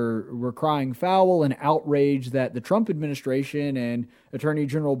left were crying foul and outraged that the Trump administration and Attorney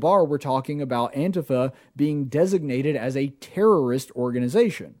General Barr were talking about Antifa being designated as a terrorist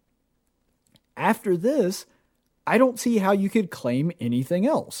organization. After this, I don't see how you could claim anything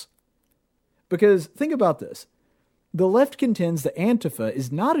else. Because think about this. The left contends that Antifa is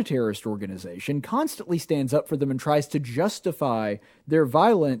not a terrorist organization, constantly stands up for them and tries to justify their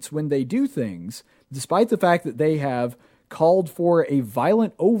violence when they do things, despite the fact that they have called for a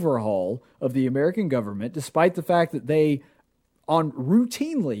violent overhaul of the American government, despite the fact that they, on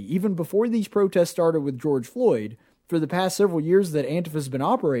routinely, even before these protests started with George Floyd, for the past several years that Antifa's been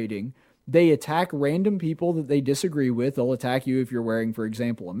operating, they attack random people that they disagree with. They'll attack you if you're wearing, for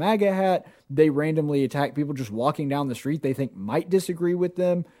example, a MAGA hat. They randomly attack people just walking down the street they think might disagree with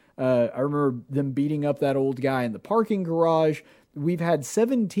them. I remember them beating up that old guy in the parking garage. We've had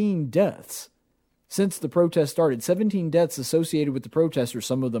 17 deaths since the protest started. 17 deaths associated with the protesters,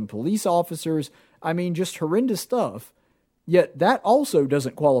 some of them police officers. I mean, just horrendous stuff. Yet that also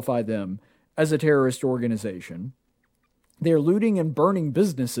doesn't qualify them as a terrorist organization. They're looting and burning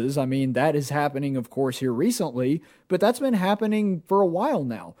businesses. I mean, that is happening, of course, here recently, but that's been happening for a while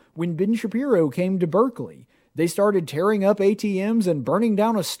now. When Ben Shapiro came to Berkeley, they started tearing up ATMs and burning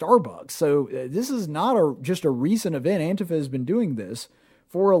down a Starbucks. So this is not just a recent event. Antifa has been doing this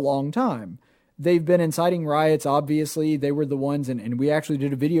for a long time. They've been inciting riots, obviously. They were the ones, and we actually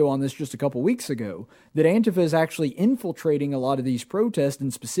did a video on this just a couple weeks ago, that Antifa is actually infiltrating a lot of these protests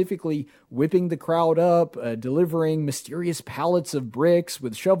and specifically whipping the crowd up, delivering mysterious pallets of bricks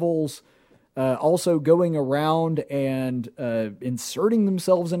with shovels, also going around and inserting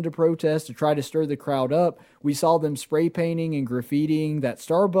themselves into protests to try to stir the crowd up. We saw them spray painting and graffitiing that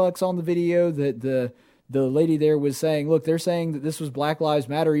Starbucks on the video that the lady there was saying, look, they're saying that this was Black Lives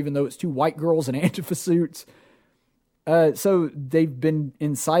Matter, even though it's two white girls in Antifa suits. So they've been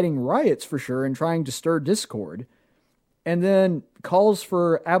inciting riots for sure and trying to stir discord. And then calls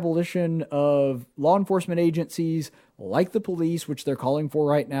for abolition of law enforcement agencies like the police, which they're calling for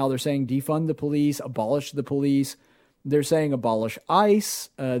right now. They're saying defund the police, abolish the police. They're saying abolish ICE.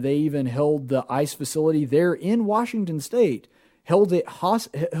 They even held the ICE facility there in Washington State,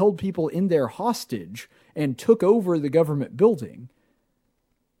 held people in there hostage and took over the government building.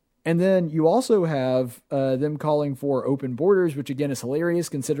 And then you also have them calling for open borders, which again is hilarious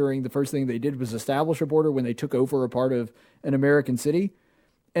considering the first thing they did was establish a border when they took over a part of an American city.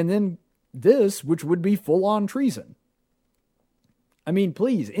 And then this, which would be full-on treason. I mean,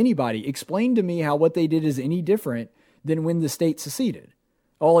 please, anybody, explain to me how what they did is any different than when the state seceded.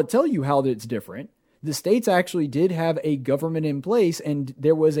 I'll tell you how it's different. The states actually did have a government in place, and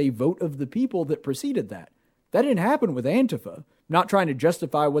there was a vote of the people that preceded that. That didn't happen with Antifa. Not trying to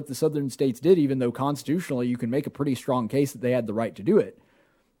justify what the southern states did, even though constitutionally you can make a pretty strong case that they had the right to do it.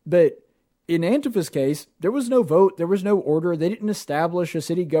 But in Antifa's case, there was no vote, there was no order, they didn't establish a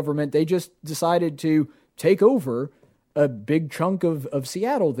city government, they just decided to take over a big chunk of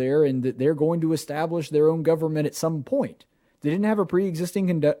Seattle there, and that they're going to establish their own government at some point. They didn't have a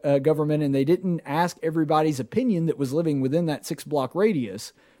pre-existing government, and they didn't ask everybody's opinion that was living within that 6-block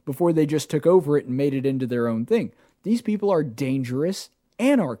radius before they just took over it and made it into their own thing. These people are dangerous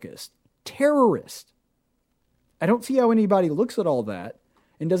anarchists, terrorists. I don't see how anybody looks at all that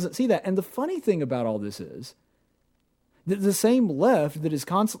and doesn't see that. And the funny thing about all this is that the same left that is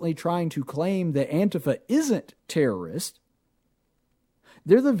constantly trying to claim that Antifa isn't terrorist,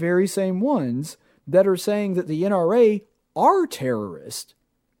 they're the very same ones that are saying that the NRA are terrorists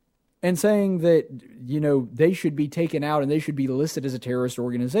and saying that, they should be taken out and they should be listed as a terrorist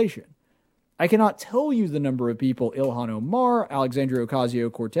organization. I cannot tell you the number of people, Ilhan Omar, Alexandria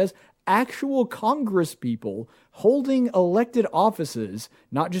Ocasio-Cortez, actual Congress people holding elected offices,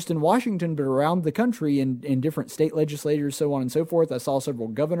 not just in Washington, but around the country in different state legislatures, so on and so forth. I saw several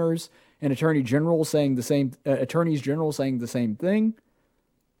governors and attorneys general saying the same thing.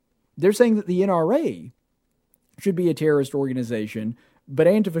 They're saying that the NRA should be a terrorist organization, but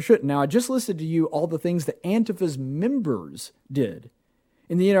Antifa shouldn't. Now, I just listed to you all the things that Antifa's members did.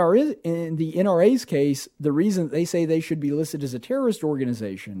 In the NRA's case, the reason that they say they should be listed as a terrorist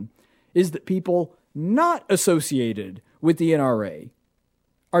organization is that people not associated with the NRA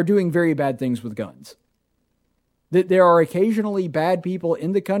are doing very bad things with guns. That there are occasionally bad people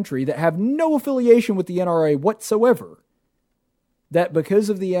in the country that have no affiliation with the NRA whatsoever, that because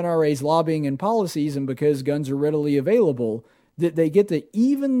of the NRA's lobbying and policies and because guns are readily available, that they get that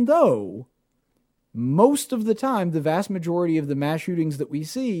even though most of the time, the vast majority of the mass shootings that we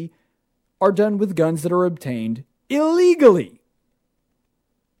see are done with guns that are obtained illegally.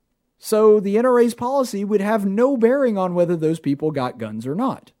 So the NRA's policy would have no bearing on whether those people got guns or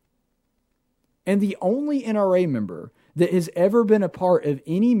not. And the only NRA member that has ever been a part of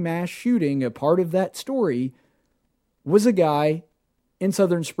any mass shooting, a part of that story, was a guy in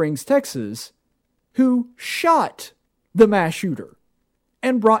Southern Springs, Texas, who shot the mass shooter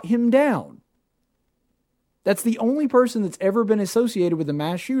and brought him down. That's the only person that's ever been associated with a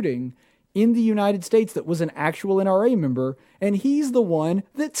mass shooting in the United States that was an actual NRA member, and he's the one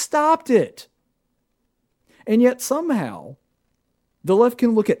that stopped it. And yet somehow, the left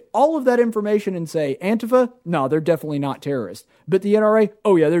can look at all of that information and say, Antifa, no, they're definitely not terrorists. But the NRA,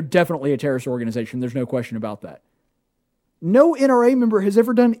 oh yeah, they're definitely a terrorist organization. There's no question about that. No NRA member has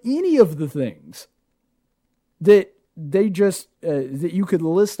ever done any of the things that they just, that you could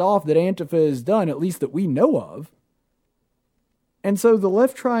list off that Antifa has done, at least that we know of. And so the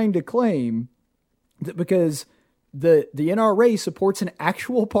left trying to claim that because the NRA supports an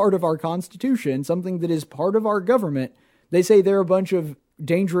actual part of our Constitution, something that is part of our government, they say they're a bunch of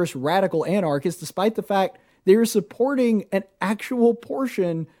dangerous radical anarchists, despite the fact they're supporting an actual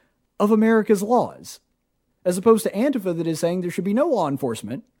portion of America's laws, as opposed to Antifa that is saying there should be no law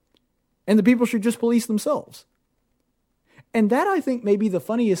enforcement and the people should just police themselves. And that, I think, may be the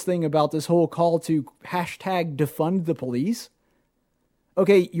funniest thing about this whole call to hashtag defund the police.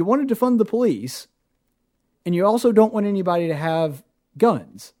 Okay, you want to defund the police, and you also don't want anybody to have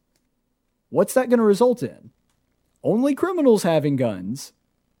guns. What's that going to result in? Only criminals having guns,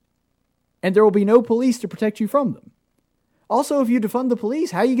 and there will be no police to protect you from them. Also, if you defund the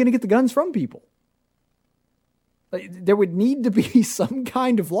police, how are you going to get the guns from people? There would need to be some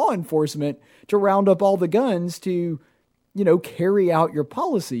kind of law enforcement to round up all the guns to, carry out your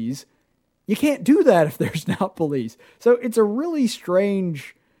policies. You can't do that if there's not police. So it's a really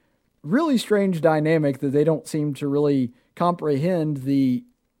strange dynamic that they don't seem to really comprehend the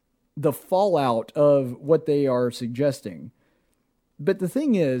fallout of what they are suggesting. But the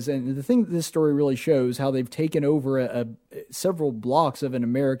thing is, and the thing that this story really shows, how they've taken over several blocks of an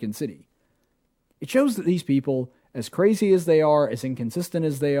American city. It shows that these people, as crazy as they are, as inconsistent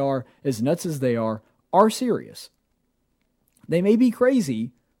as they are, as nuts as they are serious. They may be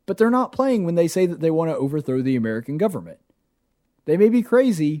crazy, but they're not playing when they say that they want to overthrow the American government. They may be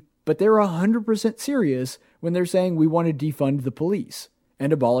crazy, but they're 100% serious when they're saying we want to defund the police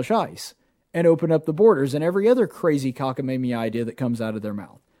and abolish ICE and open up the borders and every other crazy cockamamie idea that comes out of their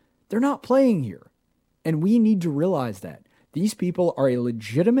mouth. They're not playing here. And we need to realize that. These people are a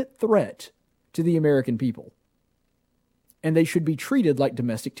legitimate threat to the American people. And they should be treated like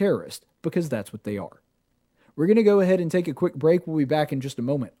domestic terrorists, because that's what they are. We're going to go ahead and take a quick break. We'll be back in just a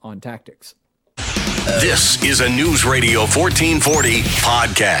moment on Tactics. This is a News Radio 1440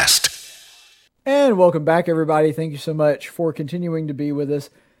 podcast. And welcome back, everybody. Thank you so much for continuing to be with us.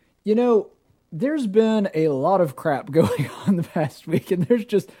 There's been a lot of crap going on the past week, and there's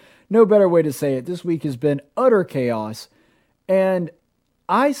just no better way to say it. This week has been utter chaos. And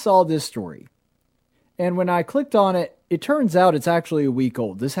I saw this story. And when I clicked on it, it turns out it's actually a week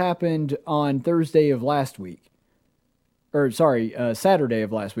old. This happened on Thursday of last week. Saturday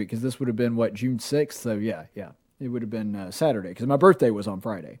of last week, because this would have been, June 6th? So yeah. It would have been Saturday, because my birthday was on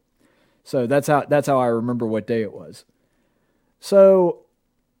Friday. So that's how I remember what day it was. So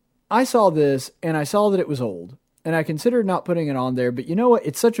I saw this, and I saw that it was old, and I considered not putting it on there, but you know what?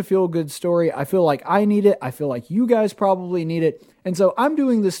 It's such a feel-good story. I feel like I need it. I feel like you guys probably need it. And so I'm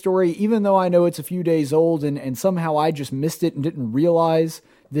doing this story, even though I know it's a few days old, and somehow I just missed it and didn't realize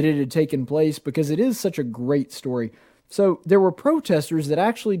that it had taken place, because it is such a great story. So there were protesters that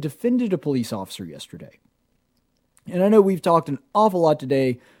actually defended a police officer yesterday. And I know we've talked an awful lot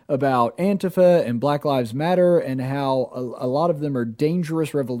today about Antifa and Black Lives Matter and how a lot of them are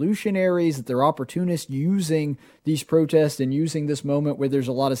dangerous revolutionaries, that they're opportunists using these protests and using this moment where there's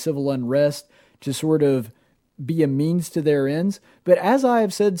a lot of civil unrest to sort of be a means to their ends. But as I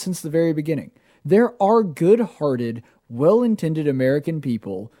have said since the very beginning, there are good-hearted, well-intended American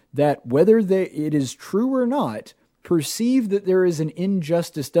people that, whether it is true or not, perceive that there is an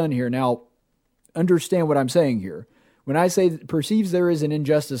injustice done here. Now, understand what I'm saying here. When I say perceives there is an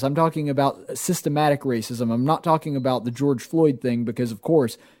injustice, I'm talking about systematic racism. I'm not talking about the George Floyd thing, because, of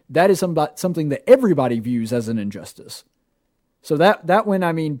course, that is something that everybody views as an injustice. So that one,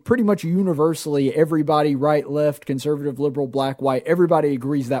 I mean, pretty much universally, everybody, right, left, conservative, liberal, black, white, everybody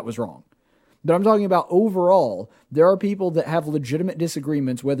agrees that was wrong. But I'm talking about overall, there are people that have legitimate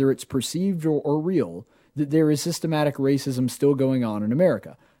disagreements, whether it's perceived or real, that there is systematic racism still going on in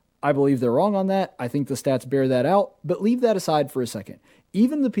America. I believe they're wrong on that. I think the stats bear that out. But leave that aside for a second.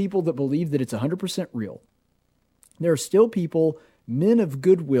 Even the people that believe that it's 100% real, there are still people, men of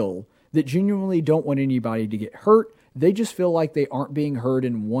goodwill, that genuinely don't want anybody to get hurt. They just feel like they aren't being heard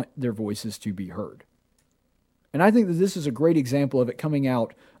and want their voices to be heard. And I think that this is a great example of it coming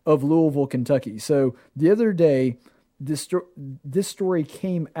out of Louisville, Kentucky. So the other day, this story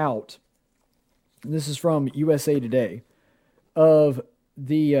came out, this is from USA Today, of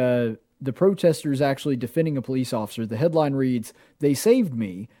the protesters actually defending a police officer. The headline reads, "They saved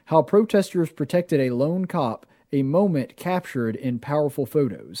me, how protesters protected a lone cop, a moment captured in powerful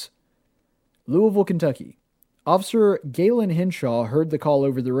photos." Louisville, Kentucky. Officer Galen Henshaw heard the call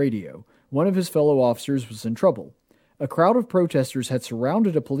over the radio. One of his fellow officers was in trouble. A crowd of protesters had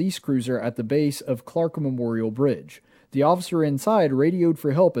surrounded a police cruiser at the base of Clark Memorial Bridge. The officer inside radioed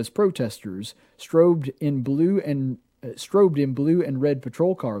for help as protesters, strobed in blue and red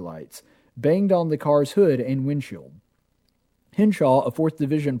patrol car lights, banged on the car's hood and windshield. Henshaw, a 4th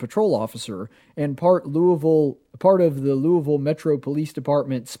Division patrol officer and part of the Louisville Metro Police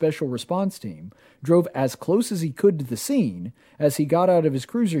Department Special Response Team, drove as close as he could to the scene. As he got out of his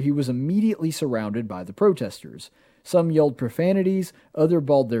cruiser, he was immediately surrounded by the protesters. Some yelled profanities, others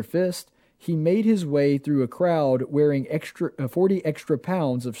balled their fists. He made his way through a crowd wearing 40 extra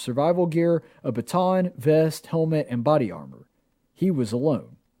pounds of survival gear, a baton, vest, helmet, and body armor. He was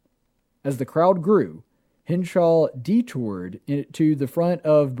alone. As the crowd grew, Henshaw detoured to the front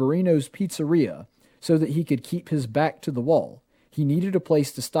of Barino's Pizzeria so that he could keep his back to the wall. He needed a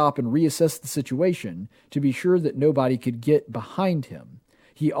place to stop and reassess the situation to be sure that nobody could get behind him.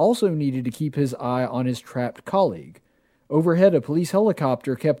 He also needed to keep his eye on his trapped colleague. Overhead, a police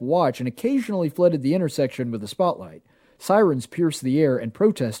helicopter kept watch and occasionally flooded the intersection with a spotlight. Sirens pierced the air and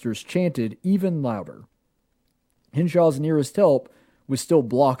protesters chanted even louder. Henshaw's nearest help was still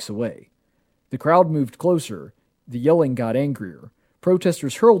blocks away. The crowd moved closer. The yelling got angrier.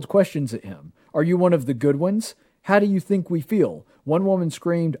 Protesters hurled questions at him. "Are you one of the good ones? How do you think we feel?" One woman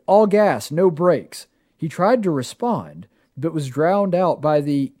screamed, "All gas, no brakes." He tried to respond, but was drowned out by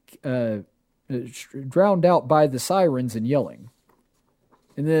the sirens and yelling.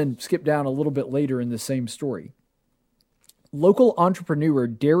 And then skip down a little bit later in the same story. Local entrepreneur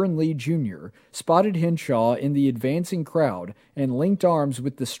Darren Lee Jr. spotted Henshaw in the advancing crowd and linked arms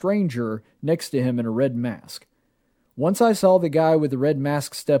with the stranger next to him in a red mask. "Once I saw the guy with the red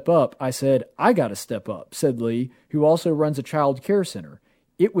mask step up, I said, I gotta step up," said Lee, who also runs a child care center.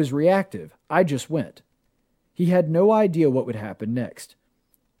 "It was reactive. I just went." He had no idea what would happen next.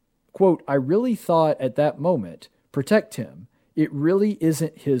 Quote, "I really thought at that moment, protect him. It really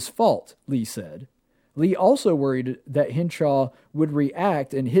isn't his fault," Lee said. Lee also worried that Henshaw would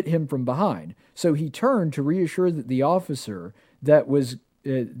react and hit him from behind, so he turned to reassure the officer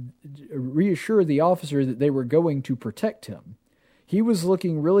that they were going to protect him. "He was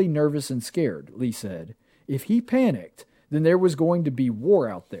looking really nervous and scared," Lee said. "If he panicked, then there was going to be war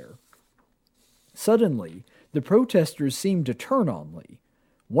out there." Suddenly, the protesters seemed to turn on Lee.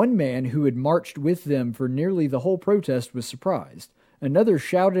 One man who had marched with them for nearly the whole protest was surprised. Another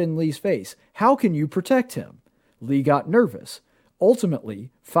shouted in Lee's face, "How can you protect him?" Lee got nervous.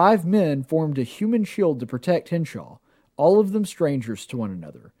 Ultimately, 5 men formed a human shield to protect Henshaw, all of them strangers to one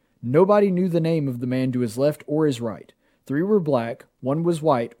another. Nobody knew the name of the man to his left or his right. 3 were black, 1 was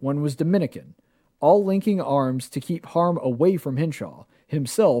white, 1 was Dominican, all linking arms to keep harm away from Henshaw,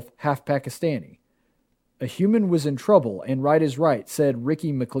 himself half Pakistani. "A human was in trouble, and right is right," said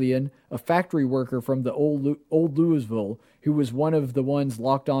Ricky McLean, a factory worker from the old Louisville, who was one of the ones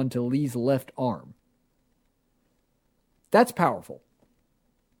locked on to Lee's left arm. That's powerful.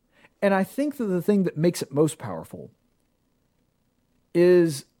 And I think that the thing that makes it most powerful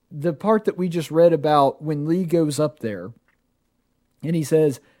is the part that we just read about when Lee goes up there and he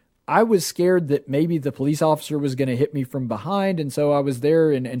says, "I was scared that maybe the police officer was going to hit me from behind, and so I was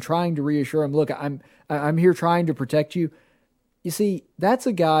there and trying to reassure him, look, I'm here trying to protect you." You see, that's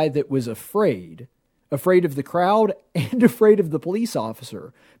a guy that was afraid of the crowd and afraid of the police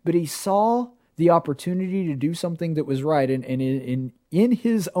officer, but he saw the opportunity to do something that was right, and in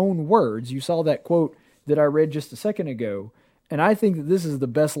his own words, you saw that quote that I read just a second ago, and I think that this is the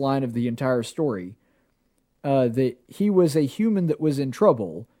best line of the entire story, that he was a human that was in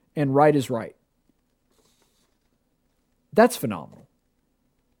trouble, and right is right. That's phenomenal.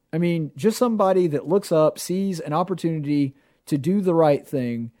 I mean, just somebody that looks up, sees an opportunity to do the right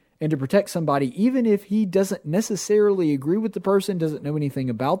thing and to protect somebody, even if he doesn't necessarily agree with the person, doesn't know anything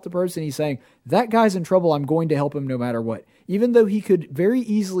about the person. He's saying, that guy's in trouble, I'm going to help him no matter what. Even though he could very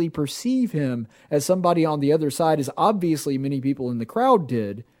easily perceive him as somebody on the other side, as obviously many people in the crowd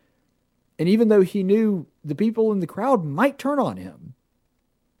did, and even though he knew the people in the crowd might turn on him,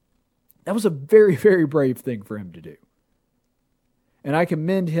 that was a very, very brave thing for him to do. And I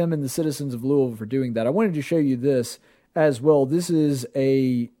commend him and the citizens of Louisville for doing that. I wanted to show you this as well. This is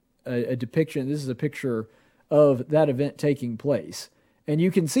a depiction. This is a picture of that event taking place. And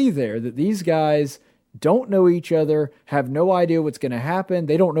you can see there that these guys don't know each other, have no idea what's going to happen.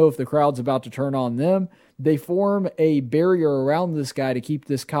 They don't know if the crowd's about to turn on them. They form a barrier around this guy to keep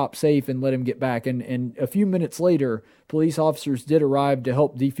this cop safe and let him get back. And a few minutes later, police officers did arrive to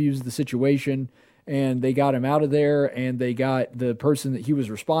help defuse the situation, and they got him out of there, and they got the person that he was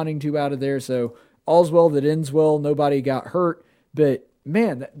responding to out of there. So all's well that ends well. Nobody got hurt. But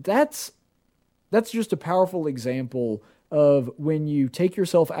man, that's just a powerful example of when you take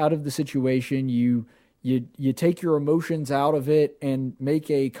yourself out of the situation, you take your emotions out of it and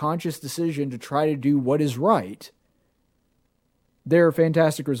make a conscious decision to try to do what is right. There are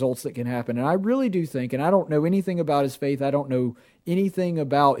fantastic results that can happen. And I really do think, and I don't know anything about his faith, I don't know anything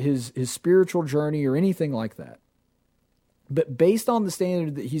about his spiritual journey or anything like that. But based on the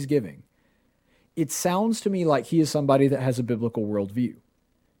standard that he's giving, it sounds to me like he is somebody that has a biblical worldview.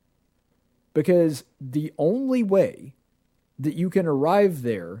 Because the only way that you can arrive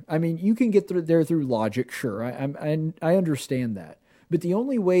there, I mean, you can get there through logic, sure, I understand that. But the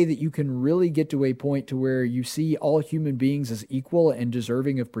only way that you can really get to a point to where you see all human beings as equal and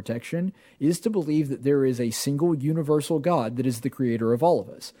deserving of protection is to believe that there is a single universal God that is the creator of all of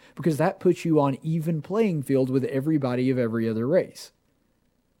us. Because that puts you on even playing field with everybody of every other race.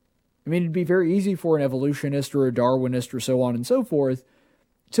 I mean, it'd be very easy for an evolutionist or a Darwinist or so on and so forth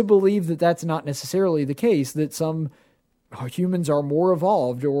to believe that that's not necessarily the case, that some humans are more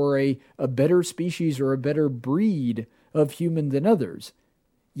evolved or a better species or a better breed of human than others.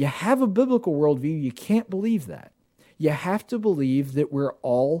 You have a biblical worldview, you can't believe that. You have to believe that we're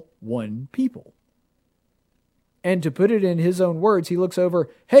all one people. And to put it in his own words, he looks over,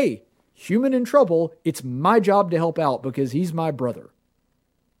 hey, human in trouble, it's my job to help out because he's my brother.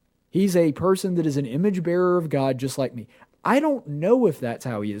 He's a person that is an image bearer of God just like me. I don't know if that's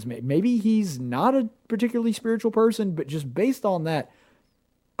how he is. Maybe he's not a particularly spiritual person, but just based on that,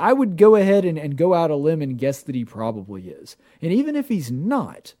 I would go ahead and go out a limb and guess that he probably is. And even if he's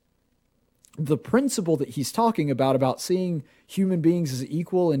not, the principle that he's talking about seeing human beings as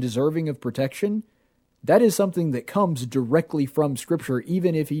equal and deserving of protection, that is something that comes directly from Scripture,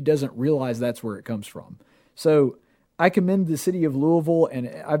 even if he doesn't realize that's where it comes from. So I commend the city of Louisville, and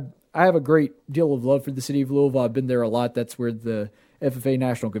I have a great deal of love for the city of Louisville. I've been there a lot. That's where the FFA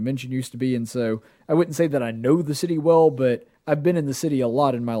National Convention used to be. And so I wouldn't say that I know the city well, but I've been in the city a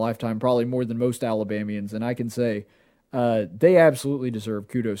lot in my lifetime, probably more than most Alabamians. And I can say they absolutely deserve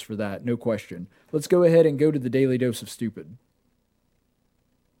kudos for that, no question. Let's go ahead and go to the Daily Dose of Stupid.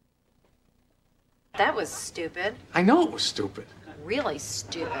 That was stupid. I know it was stupid. Really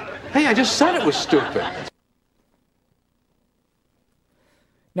stupid. Hey, I just said it was stupid.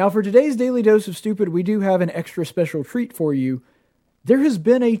 Now, for today's Daily Dose of Stupid, we do have an extra special treat for you. There has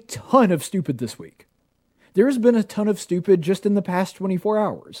been a ton of stupid this week. There has been a ton of stupid just in the past 24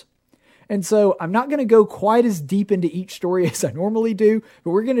 hours. And so I'm not going to go quite as deep into each story as I normally do,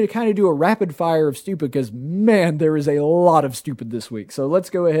 but we're going to kind of do a rapid fire of stupid because, man, there is a lot of stupid this week. So let's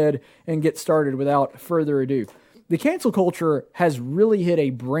go ahead and get started without further ado. The cancel culture has really hit a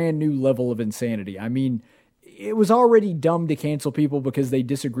brand new level of insanity. I mean, it was already dumb to cancel people because they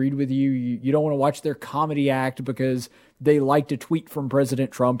disagreed with you. You don't want to watch their comedy act because they liked a tweet from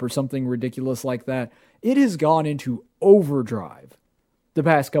President Trump or something ridiculous like that. It has gone into overdrive the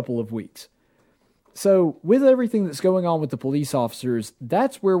past couple of weeks. So with everything that's going on with the police officers,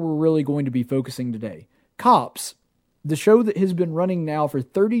 that's where we're really going to be focusing today. Cops, the show that has been running now for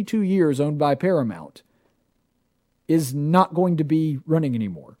 32 years, owned by Paramount, is not going to be running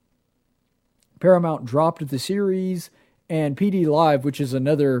anymore. Paramount dropped the series, and PD Live, which is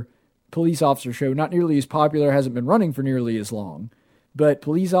another police officer show, not nearly as popular, hasn't been running for nearly as long, but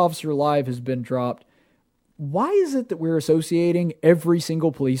Police Officer Live has been dropped. Why is it that we're associating every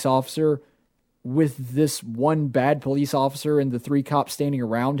single police officer with this one bad police officer and the three cops standing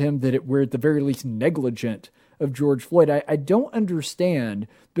around him, that we're at the very least negligent of George Floyd? I don't understand,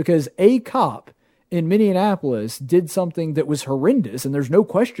 because a cop in Minneapolis did something that was horrendous, and there's no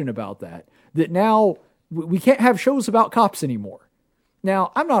question about that, that now we can't have shows about cops anymore.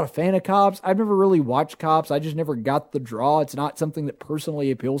 Now, I'm not a fan of cops. I've never really watched cops. I just never got the draw. It's not something that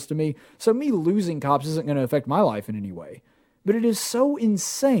personally appeals to me. So me losing cops isn't going to affect my life in any way. But it is so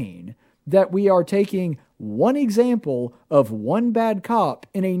insane that we are taking one example of one bad cop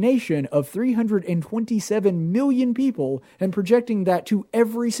in a nation of 327 million people and projecting that to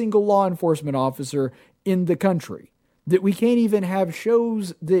every single law enforcement officer in the country. That we can't even have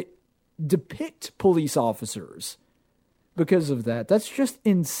shows that depict police officers because of that. That's just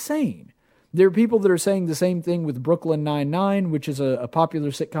insane. There are people that are saying the same thing with Brooklyn Nine-Nine, which is a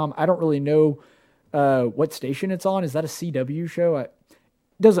popular sitcom. I don't really know what station it's on. Is that a CW show?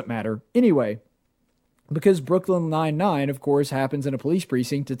 Doesn't matter. Anyway, because Brooklyn Nine-Nine, of course, happens in a police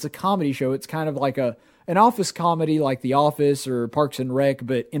precinct. It's a comedy show. It's kind of like an office comedy like The Office or Parks and Rec,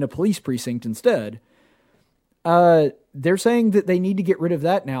 but in a police precinct instead. They're saying that they need to get rid of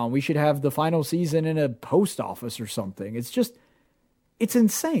that now, and we should have the final season in a post office or something. It's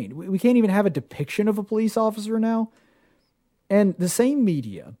insane. We can't even have a depiction of a police officer now. And the same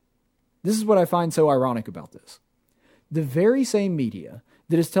media, this is what I find so ironic about this. The very same media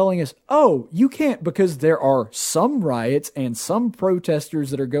that is telling us, oh, you can't because there are some riots and some protesters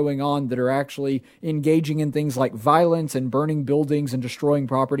that are going on that are actually engaging in things like violence and burning buildings and destroying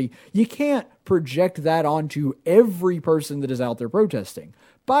property. You can't project that onto every person that is out there protesting.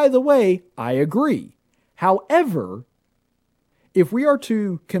 By the way, I agree. However, if we are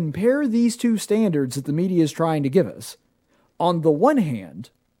to compare these two standards that the media is trying to give us, on the one hand,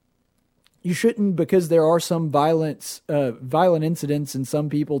 you shouldn't, because there are some violent incidents and some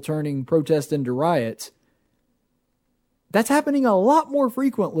people turning protests into riots. That's happening a lot more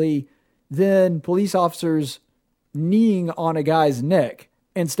frequently than police officers kneeing on a guy's neck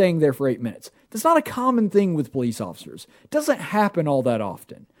and staying there for 8 minutes. That's not a common thing with police officers. It doesn't happen all that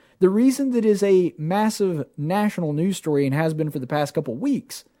often. The reason that is a massive national news story and has been for the past couple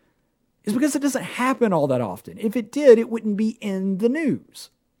weeks is because it doesn't happen all that often. If it did, it wouldn't be in the news.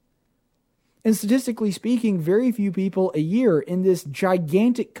 And statistically speaking, very few people a year in this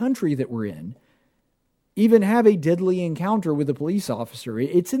gigantic country that we're in even have a deadly encounter with a police officer.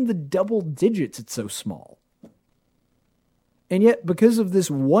 It's in the double digits. It's so small. And yet, because of this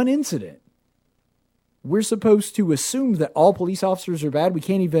one incident, we're supposed to assume that all police officers are bad. We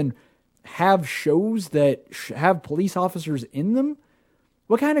can't even have shows that have police officers in them.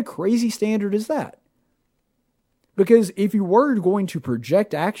 What kind of crazy standard is that? Because if you were going to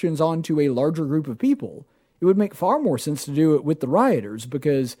project actions onto a larger group of people, it would make far more sense to do it with the rioters,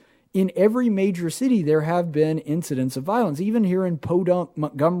 because in every major city there have been incidents of violence. Even here in Podunk,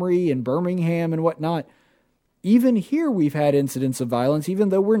 Montgomery, and Birmingham and whatnot, even here we've had incidents of violence, even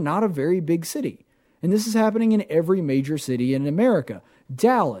though we're not a very big city. And this is happening in every major city in America.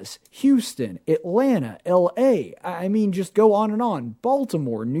 Dallas, Houston, Atlanta, LA, I mean, just go on and on.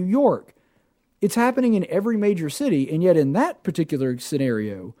 Baltimore, New York. It's happening in every major city, and yet in that particular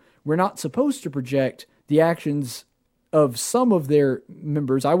scenario, we're not supposed to project the actions of some of their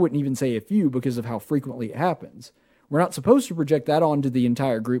members. I wouldn't even say a few because of how frequently it happens. We're not supposed to project that onto the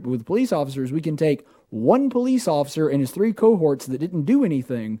entire group. But with police officers, we can take one police officer and his 3 cohorts that didn't do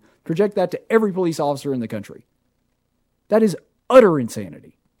anything, project that to every police officer in the country. That is utter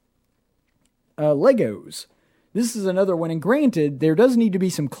insanity. Legos. This is another one, and granted, there does need to be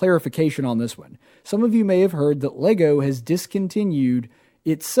some clarification on this one. Some of you may have heard that Lego has discontinued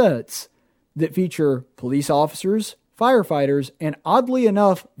its sets that feature police officers, firefighters, and oddly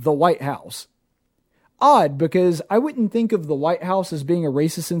enough, the White House. Odd, because I wouldn't think of the White House as being a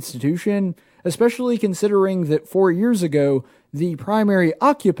racist institution, especially considering that 4 years ago, the primary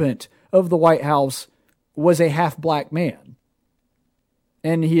occupant of the White House was a half-black man.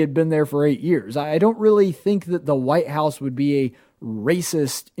 And he had been there for 8 years. I don't really think that the White House would be a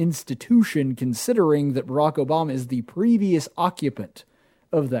racist institution, considering that Barack Obama is the previous occupant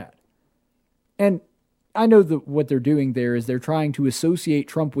of that. And I know that what they're doing there is they're trying to associate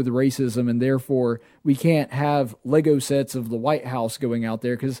Trump with racism, and therefore we can't have Lego sets of the White House going out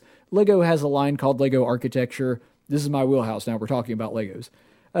there, because Lego has a line called Lego Architecture. This is my wheelhouse now. We're talking about Legos.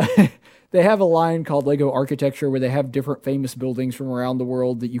 They have a line called Lego Architecture where they have different famous buildings from around the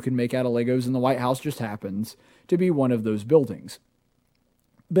world that you can make out of Legos, and the White House just happens to be one of those buildings.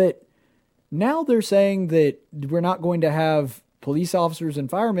 But now they're saying that we're not going to have police officers and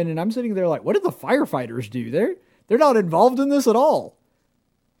firemen, and I'm sitting there like, what did the firefighters do? They're not involved in this at all.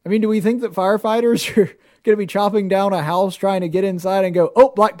 I mean, do we think that firefighters are going to be chopping down a house trying to get inside and go, oh,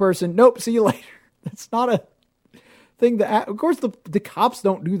 black person, nope, see you later? That's not a thing that, of course, the cops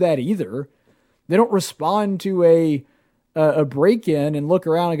don't do that either. They don't respond to a break-in and look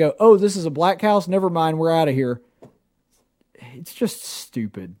around and go, oh, this is a black house, never mind, we're out of here. It's just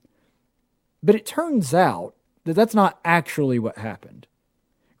stupid. But it turns out that that's not actually what happened.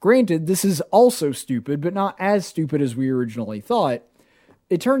 Granted, this is also stupid, but not as stupid as we originally thought.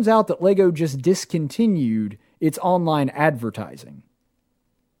 It turns out that Lego just discontinued its online advertising.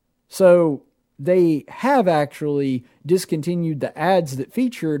 So they have actually discontinued the ads that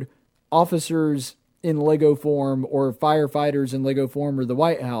featured officers in Lego form or firefighters in Lego form or the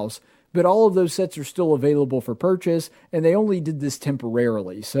White House, but all of those sets are still available for purchase, and they only did this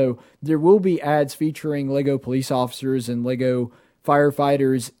temporarily. So there will be ads featuring Lego police officers and Lego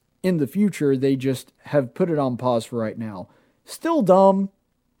firefighters in the future. They just have put it on pause for right now. Still dumb,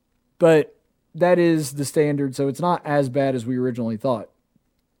 but that is the standard, so it's not as bad as we originally thought.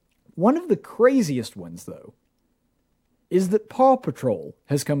 One of the craziest ones, though, is that Paw Patrol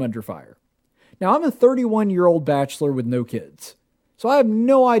has come under fire. Now, I'm a 31-year-old bachelor with no kids, so I have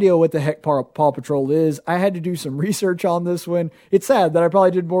no idea what the heck Paw Patrol is. I had to do some research on this one. It's sad that I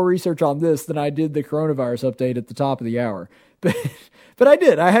probably did more research on this than I did the coronavirus update at the top of the hour. But I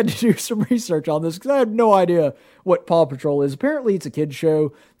did. I had to do some research on this because I had no idea what Paw Patrol is. Apparently, it's a kid's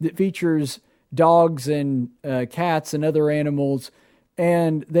show that features dogs and cats and other animals,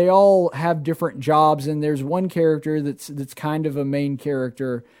 and they all have different jobs. And there's one character that's kind of a main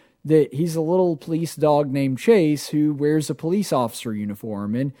character, that he's a little police dog named Chase who wears a police officer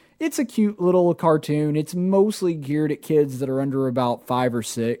uniform. And it's a cute little cartoon. It's mostly geared at kids that are under about 5 or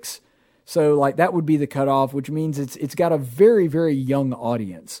 6. So like that would be the cutoff, which means it's got a very, very young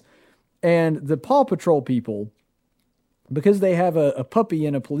audience. And the Paw Patrol people, because they have a puppy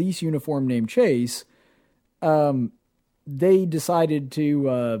in a police uniform named Chase, they decided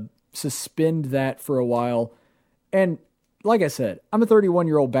to suspend that for a while. And like I said, I'm a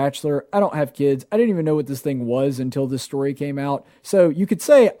 31-year-old bachelor. I don't have kids. I didn't even know what this thing was until this story came out. So you could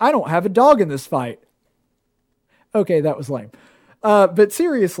say, I don't have a dog in this fight. Okay, that was lame. But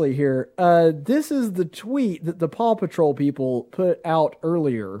seriously here, this is the tweet that the Paw Patrol people put out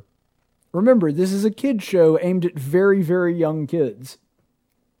earlier. Remember, this is a kid's show aimed at very, very young kids.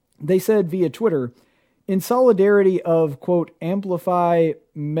 They said via Twitter, in solidarity of, quote, amplify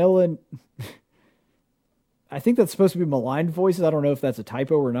I think that's supposed to be maligned voices. I don't know if that's a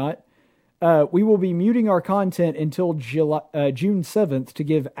typo or not. We will be muting our content until June 7th to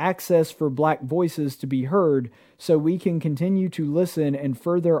give access for Black voices to be heard so we can continue to listen and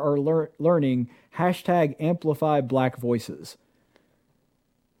further our learning. Hashtag amplify Black voices.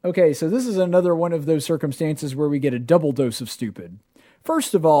 Okay, so this is another one of those circumstances where we get a double dose of stupid.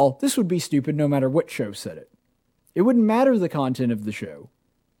 First of all, this would be stupid no matter what show said it. It wouldn't matter the content of the show.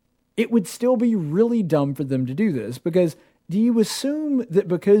 It would still be really dumb for them to do this, because do you assume that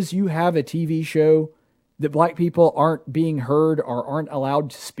because you have a TV show that Black people aren't being heard or aren't allowed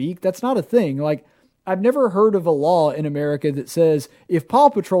to speak? That's not a thing. Like, I've never heard of a law in America that says if Paw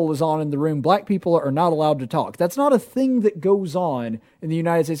Patrol is on in the room, Black people are not allowed to talk. That's not a thing that goes on in the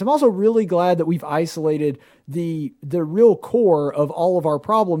United States. I'm also really glad that we've isolated the real core of all of our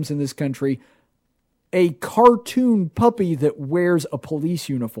problems in this country, a cartoon puppy that wears a police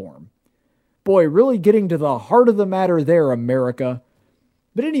uniform. Boy, really getting to the heart of the matter there, America.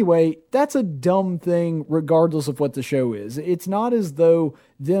 But anyway, that's a dumb thing regardless of what the show is. It's not as though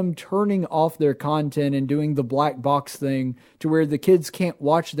them turning off their content and doing the black box thing to where the kids can't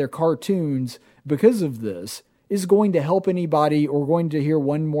watch their cartoons because of this is going to help anybody or going to hear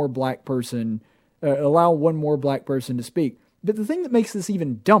one more Black person, allow one more Black person to speak. But the thing that makes this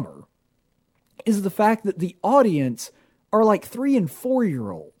even dumber is the fact that the audience are like 3 and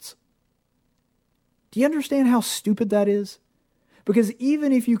 4-year-olds. Do you understand how stupid that is? Because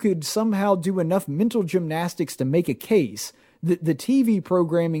even if you could somehow do enough mental gymnastics to make a case that the TV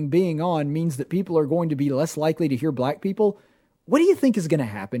programming being on means that people are going to be less likely to hear Black people, what do you think is going to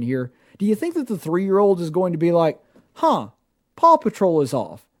happen here? Do you think that the 3-year-old is going to be like, Paw Patrol is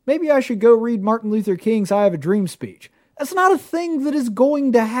off. Maybe I should go read Martin Luther King's I Have a Dream speech. That's not a thing that is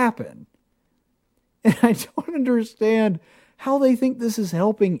going to happen. And I don't understand how they think this is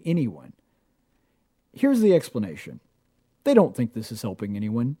helping anyone. Here's the explanation. They don't think this is helping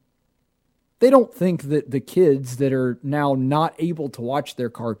anyone. They don't think that the kids that are now not able to watch their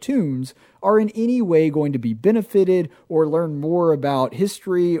cartoons are in any way going to be benefited or learn more about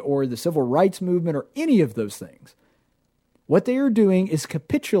history or the civil rights movement or any of those things. What they are doing is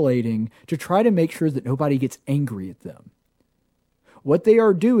capitulating to try to make sure that nobody gets angry at them. What they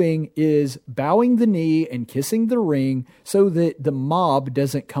are doing is bowing the knee and kissing the ring so that the mob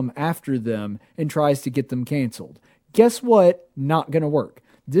doesn't come after them and tries to get them canceled. Guess what? Not going to work.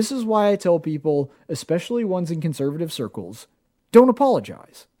 This is why I tell people, especially ones in conservative circles, don't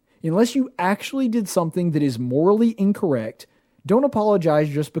apologize. Unless you actually did something that is morally incorrect, don't apologize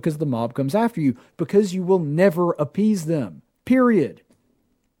just because the mob comes after you, because you will never appease them. Period.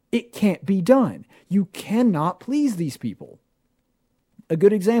 It can't be done. You cannot please these people. A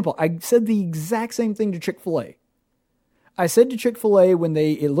good example, I said the exact same thing to Chick-fil-A. I said to Chick-fil-A when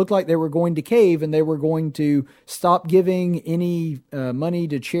it looked like they were going to cave and they were going to stop giving any money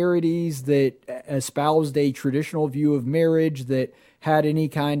to charities that espoused a traditional view of marriage, that had any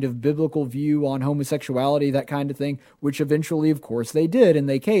kind of biblical view on homosexuality, that kind of thing, which eventually, of course, they did, and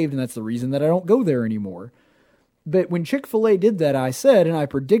they caved, and that's the reason that I don't go there anymore. But when Chick-fil-A did that, I said, and I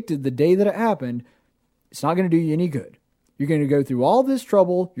predicted the day that it happened, it's not going to do you any good. You're going to go through all this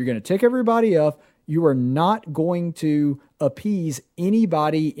trouble. You're going to tick everybody off. You are not going to appease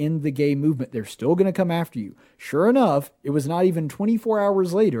anybody in the gay movement. They're still going to come after you. Sure enough, it was not even 24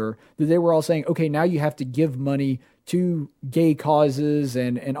 hours later that they were all saying, okay, now you have to give money to gay causes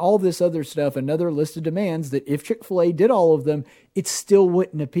and all this other stuff, another list of demands that if Chick-fil-A did all of them, it still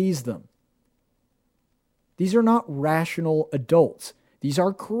wouldn't appease them. These are not rational adults. These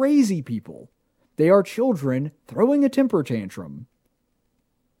are crazy people. They are children throwing a temper tantrum.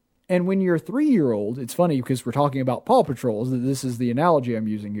 And when you're 3-year-old, it's funny because we're talking about Paw Patrol, this is the analogy I'm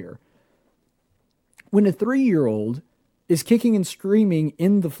using here. When a 3-year-old is kicking and screaming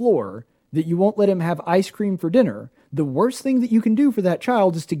in the floor that you won't let him have ice cream for dinner, the worst thing that you can do for that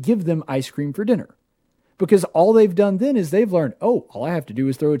child is to give them ice cream for dinner. Because all they've done then is they've learned, oh, all I have to do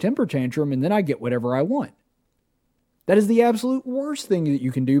is throw a temper tantrum and then I get whatever I want. That is the absolute worst thing that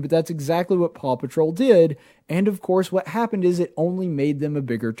you can do, but that's exactly what Paw Patrol did. And of course, what happened is it only made them a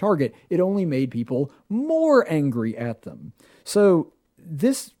bigger target. It only made people more angry at them. So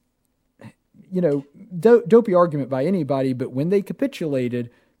this, dopey argument by anybody, but when they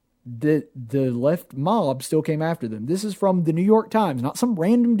capitulated, the left mob still came after them. This is from the New York Times, not some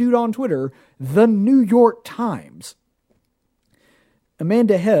random dude on Twitter, the New York Times.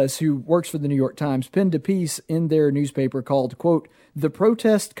 Amanda Hess, who works for the New York Times, penned a piece in their newspaper called, quote, "The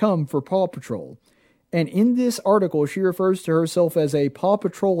Protests Come for Paw Patrol." And in this article, she refers to herself as a Paw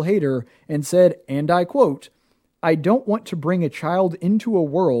Patrol hater and said, and I quote, "I don't want to bring a child into a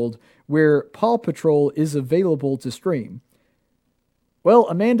world where Paw Patrol is available to stream." Well,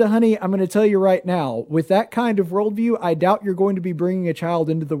 Amanda, honey, I'm going to tell you right now, with that kind of worldview, I doubt you're going to be bringing a child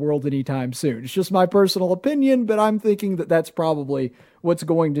into the world anytime soon. It's just my personal opinion, but I'm thinking that that's probably what's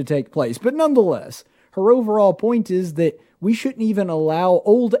going to take place. But nonetheless, her overall point is that we shouldn't even allow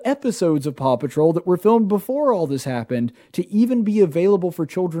old episodes of Paw Patrol that were filmed before all this happened to even be available for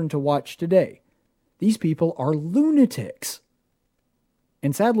children to watch today. These people are lunatics.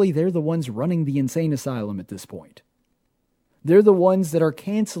 And sadly, they're the ones running the insane asylum at this point. They're the ones that are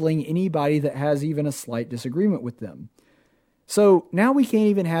canceling anybody that has even a slight disagreement with them. So now we can't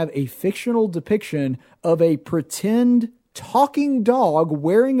even have a fictional depiction of a pretend talking dog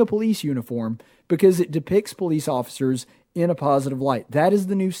wearing a police uniform because it depicts police officers in a positive light. That is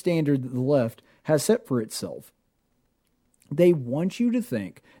the new standard that the left has set for itself. They want you to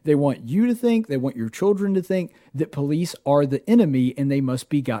think, they want your children to think that police are the enemy and they must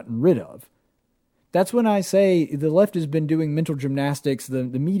be gotten rid of. That's when I say the left has been doing mental gymnastics, the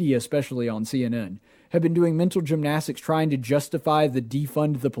media, especially on CNN, have been doing mental gymnastics trying to justify the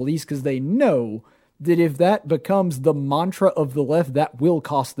defund the police because they know that if that becomes the mantra of the left, that will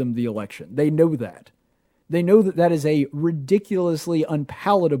cost them the election. They know that. They know that that is a ridiculously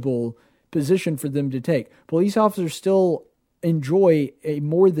unpalatable position for them to take. Police officers still enjoy a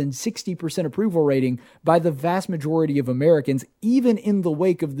more than 60% approval rating by the vast majority of Americans, even in the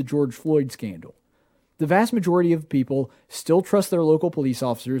wake of the George Floyd scandal. The vast majority of people still trust their local police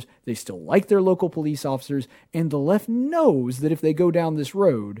officers, they still like their local police officers, and the left knows that if they go down this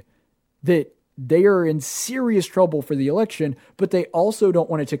road, that they are in serious trouble for the election, but they also don't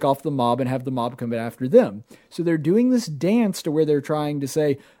want to tick off the mob and have the mob come after them. So they're doing this dance to where they're trying to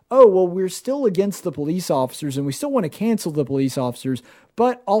say, oh, well, we're still against the police officers and we still want to cancel the police officers,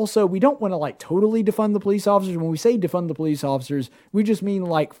 but also we don't want to totally defund the police officers. When we say defund the police officers, we just mean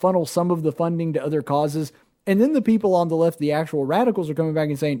funnel some of the funding to other causes. And then the people on the left, the actual radicals, are coming back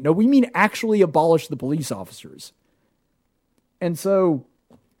and saying, no, we mean actually abolish the police officers. And so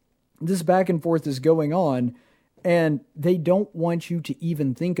this back and forth is going on, and they don't want you to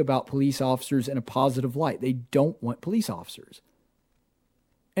even think about police officers in a positive light. They don't want police officers.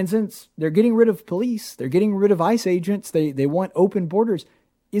 And since they're getting rid of police, they're getting rid of ICE agents, they want open borders.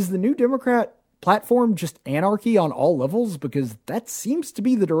 Is the New Democrat platform just anarchy on all levels? Because that seems to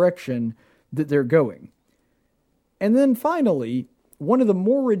be the direction that they're going. And then finally, one of the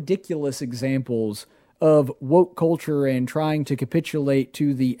more ridiculous examples of woke culture and trying to capitulate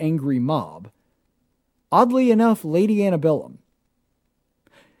to the angry mob. Oddly enough, Lady Antebellum.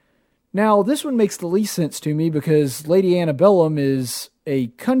 Now, this one makes the least sense to me because Lady Antebellum is a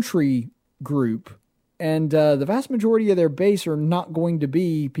country group, and the vast majority of their base are not going to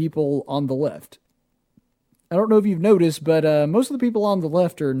be people on the left. I don't know if you've noticed, but most of the people on the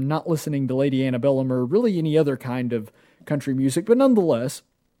left are not listening to Lady Antebellum or really any other kind of country music, but nonetheless,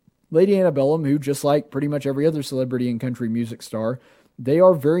 Lady Antebellum, who, just like pretty much every other celebrity and country music star, they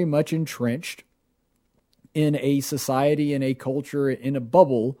are very much entrenched in a society, in a culture, in a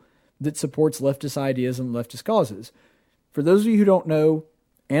bubble that supports leftist ideas and leftist causes. For those of you who don't know,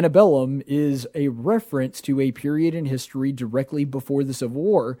 Antebellum is a reference to a period in history directly before the Civil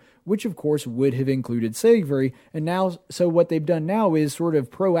War, which of course would have included slavery. And now, so what they've done now is sort of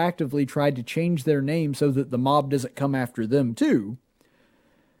proactively tried to change their name so that the mob doesn't come after them too.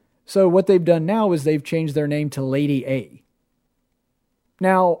 So what they've done now is they've changed their name to Lady A.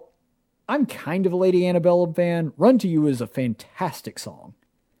 Now, I'm kind of a Lady Antebellum fan. Run to You is a fantastic song.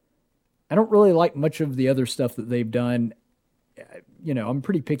 I don't really like much of the other stuff that they've done. You know, I'm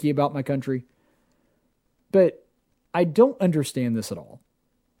pretty picky about my country. But I don't understand this at all.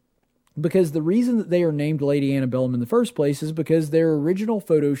 Because the reason that they are named Lady Antebellum in the first place is because their original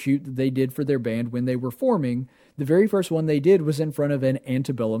photo shoot that they did for their band when they were forming, the very first one they did was in front of an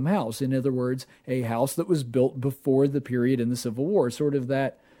antebellum house. In other words, a house that was built before the period in the Civil War, sort of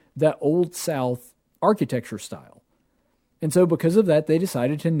that Old South architecture style. And so because of that, they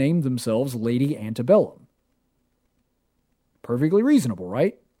decided to name themselves Lady Antebellum. Perfectly reasonable,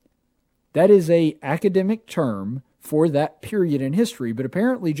 right? That is an academic term for that period in history, but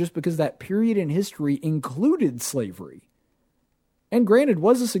apparently just because that period in history included slavery, and granted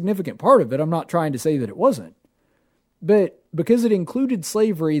was a significant part of it, I'm not trying to say that it wasn't, but because it included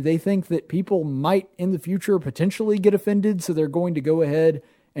slavery, they think that people might in the future potentially get offended, so they're going to go ahead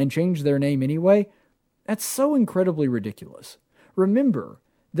and change their name anyway. That's so incredibly ridiculous. Remember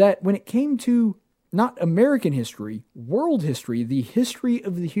that when it came to not American history, world history, the history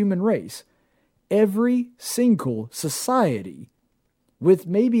of the human race, every single society, with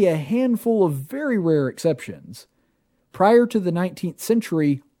maybe a handful of very rare exceptions, prior to the 19th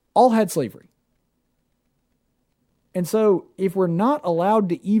century, all had slavery. And so, if we're not allowed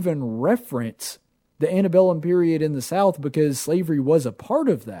to even reference the antebellum period in the South because slavery was a part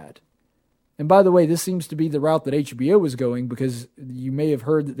of that, and by the way, this seems to be the route that HBO was going, because you may have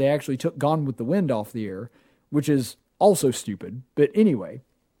heard that they actually took Gone with the Wind off the air, which is also stupid. But anyway,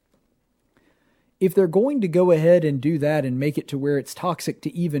 if they're going to go ahead and do that and make it to where it's toxic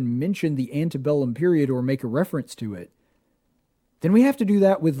to even mention the antebellum period or make a reference to it, then we have to do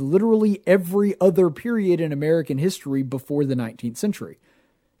that with literally every other period in American history before the 19th century.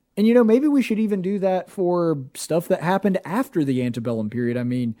 And you know, maybe we should even do that for stuff that happened after the antebellum period. I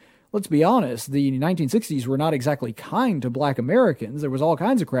mean, let's be honest, the 1960s were not exactly kind to black Americans. There was all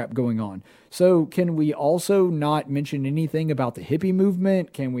kinds of crap going on. So can we also not mention anything about the hippie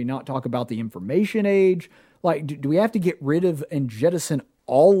movement? Can we not talk about the information age? Like, do we have to get rid of and jettison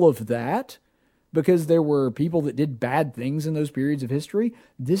all of that because there were people that did bad things in those periods of history?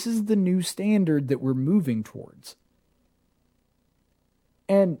 This is the new standard that we're moving towards.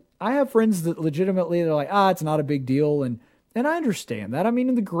 And I have friends that legitimately, they're like, it's not a big deal. And I understand that. I mean,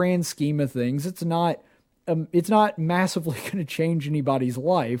 in the grand scheme of things, it's not massively going to change anybody's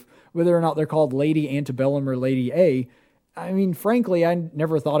life, whether or not they're called Lady Antebellum or Lady A. I mean, frankly, I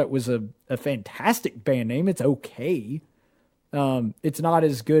never thought it was a fantastic band name. It's okay. It's not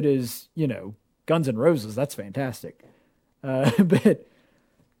as good as, Guns N' Roses. That's fantastic. But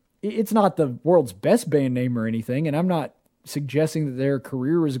it's not the world's best band name or anything, and I'm not suggesting that their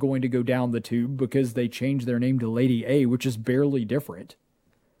career is going to go down the tube because they changed their name to Lady A, which is barely different.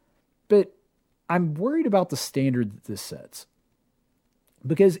 But I'm worried about the standard that this sets.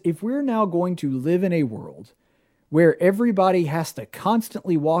 Because if we're now going to live in a world where everybody has to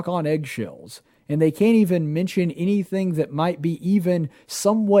constantly walk on eggshells, and they can't even mention anything that might be even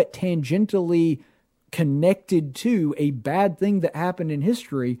somewhat tangentially connected to a bad thing that happened in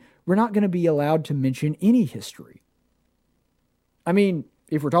history, we're not going to be allowed to mention any history. I mean,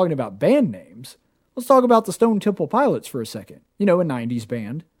 if we're talking about band names, let's talk about the Stone Temple Pilots for a second. A 90s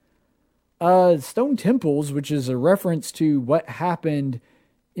band. Stone Temples, which is a reference to what happened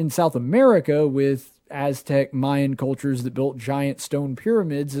in South America with Aztec Mayan cultures that built giant stone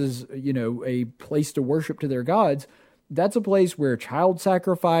pyramids as, a place to worship to their gods. That's a place where child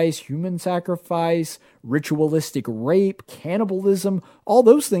sacrifice, human sacrifice, ritualistic rape, cannibalism, all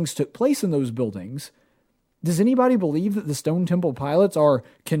those things took place in those buildings. Does anybody believe that the Stone Temple Pilots are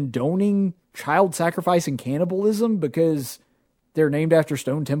condoning child sacrifice and cannibalism because they're named after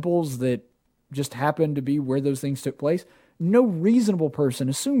stone temples that just happen to be where those things took place? No reasonable person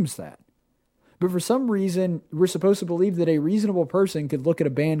assumes that. But for some reason, we're supposed to believe that a reasonable person could look at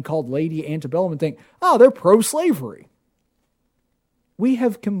a band called Lady Antebellum and think, they're pro-slavery. We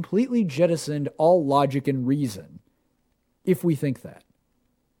have completely jettisoned all logic and reason if we think that.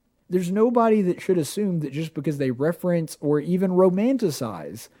 There's nobody that should assume that just because they reference or even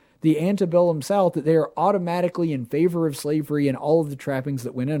romanticize the antebellum South, that they are automatically in favor of slavery and all of the trappings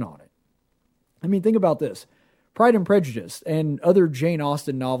that went in on it. I mean, think about this. Pride and Prejudice and other Jane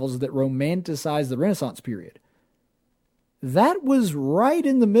Austen novels that romanticize the Renaissance period. That was right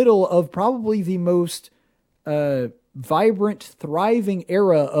in the middle of probably the most vibrant, thriving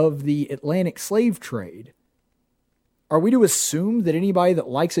era of the Atlantic slave trade. Are we to assume that anybody that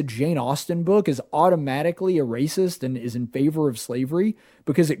likes a Jane Austen book is automatically a racist and is in favor of slavery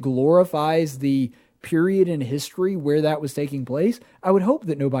because it glorifies the period in history where that was taking place? I would hope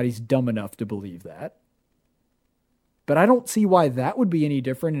that nobody's dumb enough to believe that. But I don't see why that would be any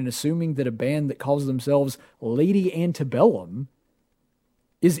different in assuming that a band that calls themselves Lady Antebellum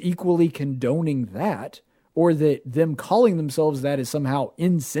is equally condoning that, or that them calling themselves that is somehow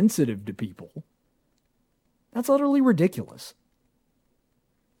insensitive to people. That's utterly ridiculous.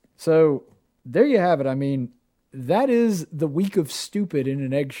 So there you have it. I mean, that is the week of stupid in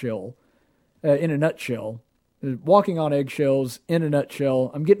an eggshell, in a nutshell. Walking on eggshells in a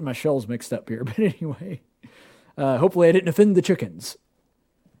nutshell. I'm getting my shells mixed up here, but anyway. Hopefully I didn't offend the chickens.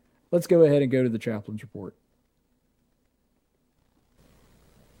 Let's go ahead and go to the chaplain's report.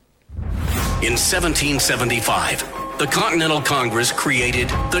 In 1775, the Continental Congress created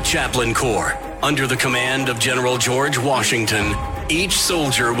the Chaplain Corps. Under the command of General George Washington, each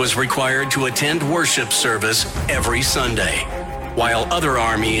soldier was required to attend worship service every Sunday. While other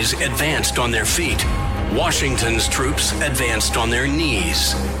armies advanced on their feet, Washington's troops advanced on their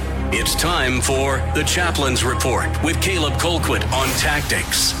knees. It's time for the Chaplain's Report with Caleb Colquitt on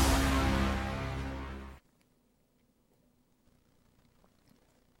tactics.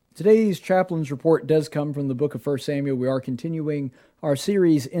 Today's Chaplain's Report does come from the book of 1 Samuel. We are continuing our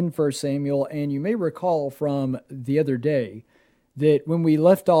series in 1 Samuel, and you may recall from the other day that when we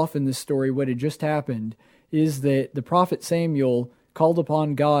left off in this story, what had just happened is that the prophet Samuel called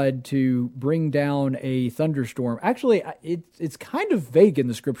upon God to bring down a thunderstorm. Actually, it's kind of vague in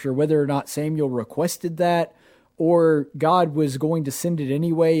the scripture whether or not Samuel requested that or God was going to send it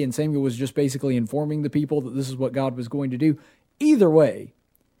anyway, and Samuel was just basically informing the people that this is what God was going to do. Either way,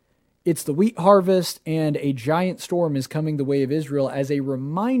 it's the wheat harvest, and a giant storm is coming the way of Israel as a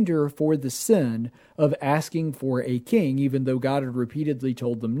reminder for the sin of asking for a king, even though God had repeatedly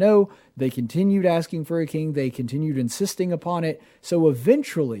told them no. They continued asking for a king. They continued insisting upon it. So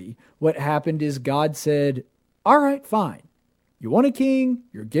eventually, what happened is God said, all right, fine. You want a king?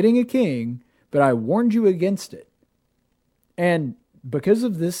 You're getting a king, but I warned you against it. And because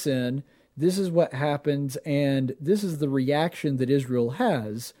of this sin, this is what happens, and this is the reaction that Israel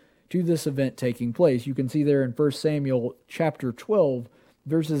has to this event taking place. You can see there in 1 Samuel chapter 12,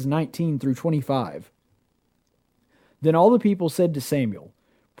 verses 19 through 25. Then all the people said to Samuel,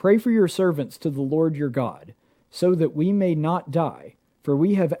 "Pray for your servants to the Lord your God, so that we may not die, for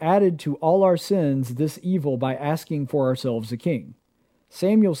we have added to all our sins this evil by asking for ourselves a king."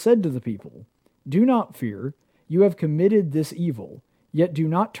 Samuel said to the people, "Do not fear, you have committed this evil, yet do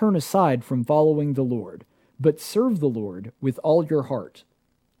not turn aside from following the Lord, but serve the Lord with all your heart.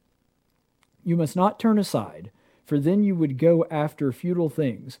 You must not turn aside, for then you would go after futile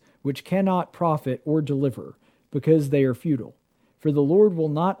things, which cannot profit or deliver, because they are futile. For the Lord will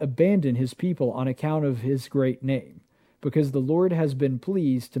not abandon his people on account of his great name, because the Lord has been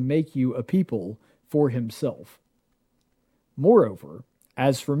pleased to make you a people for himself. Moreover,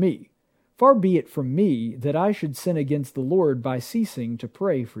 as for me, far be it from me that I should sin against the Lord by ceasing to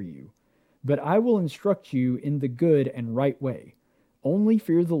pray for you, but I will instruct you in the good and right way. Only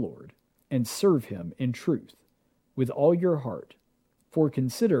fear the Lord, and serve him in truth, with all your heart, for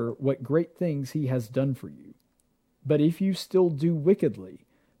consider what great things he has done for you. But if you still do wickedly,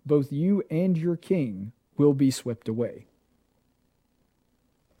 both you and your king will be swept away."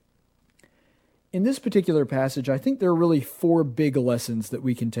 In this particular passage, I think there are really four big lessons that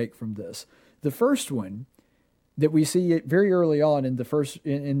we can take from this. The first one, that we see it very early on in verse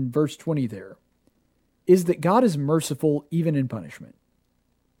 20 there, is that God is merciful even in punishment.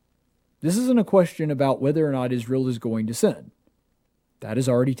 This isn't a question about whether or not Israel is going to sin. That has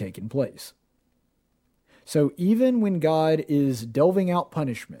already taken place. So even when God is delving out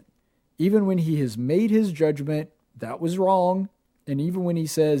punishment, even when he has made his judgment, that was wrong, and even when he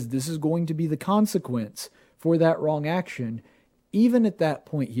says this is going to be the consequence for that wrong action, even at that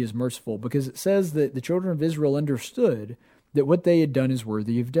point he is merciful, because it says that the children of Israel understood that what they had done is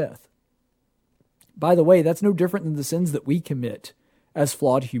worthy of death. By the way, that's no different than the sins that we commit as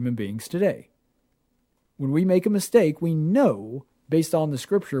flawed human beings today. When we make a mistake, we know, based on the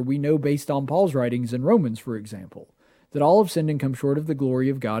scripture, we know based on Paul's writings in Romans, for example, that all have sinned and come short of the glory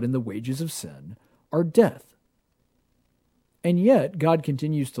of God, and the wages of sin are death. And yet, God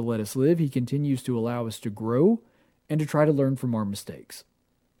continues to let us live. He continues to allow us to grow and to try to learn from our mistakes.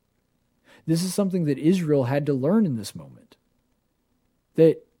 This is something that Israel had to learn in this moment.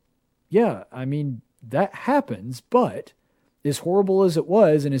 That, yeah, I mean, that happens, but as horrible as it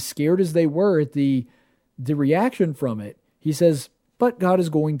was and as scared as they were at the reaction from it, he says, but God is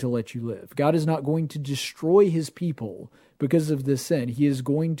going to let you live. God is not going to destroy his people because of this sin. He is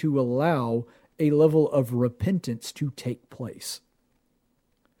going to allow a level of repentance to take place.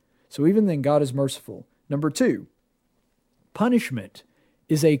 So even then, God is merciful. Number 2, punishment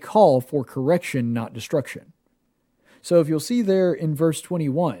is a call for correction, not destruction. So if you'll see there in verse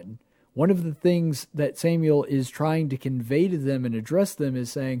 21, one of the things that Samuel is trying to convey to them and address them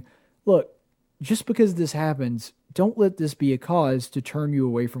is saying, look, just because this happens, don't let this be a cause to turn you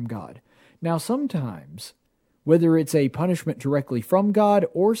away from God. Now, sometimes, whether it's a punishment directly from God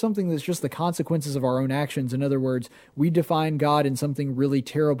or something that's just the consequences of our own actions, in other words, we define God and something really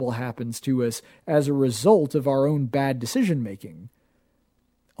terrible happens to us as a result of our own bad decision-making.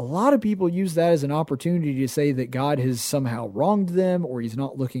 A lot of people use that as an opportunity to say that God has somehow wronged them or he's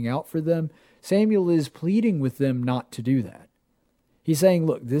not looking out for them. Samuel is pleading with them not to do that. He's saying,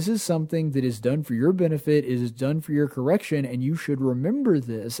 look, this is something that is done for your benefit, it is done for your correction, and you should remember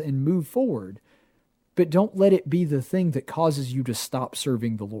this and move forward. But don't let it be the thing that causes you to stop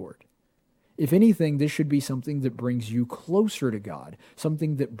serving the Lord. If anything, this should be something that brings you closer to God,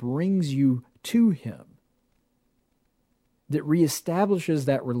 something that brings you to him, that reestablishes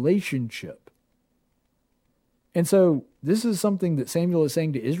that relationship. And so this is something that Samuel is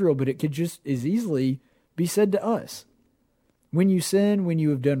saying to Israel, but it could just as easily be said to us. When you sin, when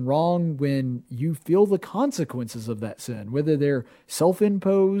you have done wrong, when you feel the consequences of that sin, whether they're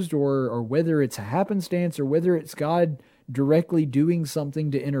self-imposed or whether it's a happenstance or whether it's God directly doing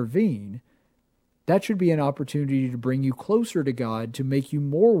something to intervene, that should be an opportunity to bring you closer to God, to make you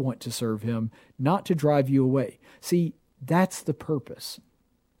more want to serve him, not to drive you away. See, that's the purpose.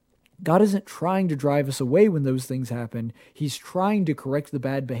 God isn't trying to drive us away when those things happen. He's trying to correct the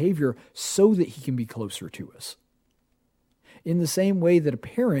bad behavior so that he can be closer to us. In the same way that a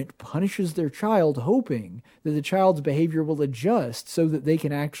parent punishes their child hoping that the child's behavior will adjust so that they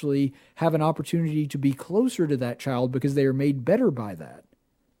can actually have an opportunity to be closer to that child because they are made better by that.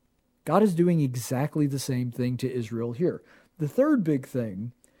 God is doing exactly the same thing to Israel here. The third big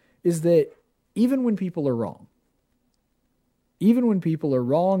thing is that even when people are wrong,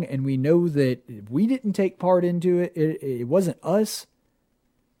 and we know that we didn't take part into it, it wasn't us,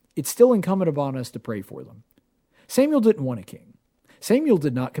 it's still incumbent upon us to pray for them. Samuel didn't want a king. Samuel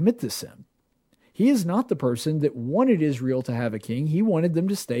did not commit this sin. He is not the person that wanted Israel to have a king. He wanted them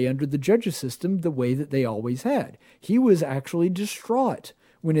to stay under the judges system the way that they always had. He was actually distraught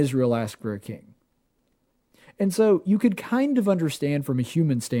when Israel asked for a king. And so you could kind of understand from a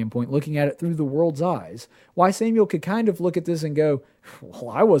human standpoint, looking at it through the world's eyes, why Samuel could kind of look at this and go, well,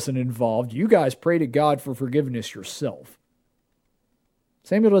 I wasn't involved. You guys pray to God for forgiveness yourself.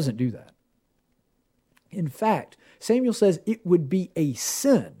 Samuel doesn't do that. In fact, Samuel says it would be a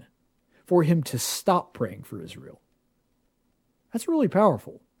sin for him to stop praying for Israel. That's really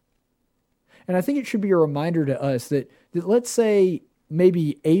powerful. And I think it should be a reminder to us that let's say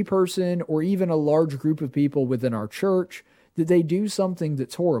maybe a person or even a large group of people within our church, that they do something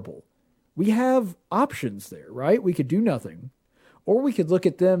that's horrible. We have options there, right? We could do nothing. Or we could look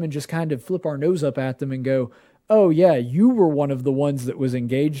at them and just kind of flip our nose up at them and go, oh yeah, you were one of the ones that was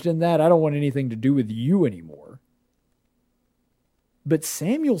engaged in that. I don't want anything to do with you anymore. But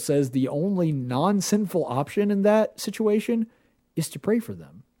Samuel says the only non-sinful option in that situation is to pray for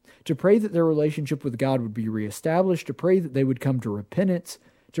them. To pray that their relationship with God would be reestablished, to pray that they would come to repentance,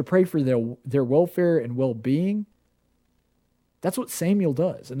 to pray for their welfare and well-being. That's what Samuel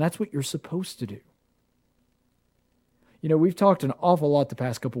does, and that's what you're supposed to do. You know, we've talked an awful lot the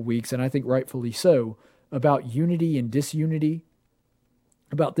past couple weeks, and I think rightfully so, about unity and disunity,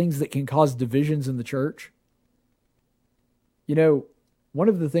 about things that can cause divisions in the church. You know, one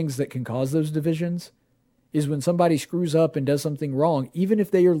of the things that can cause those divisions is when somebody screws up and does something wrong, even if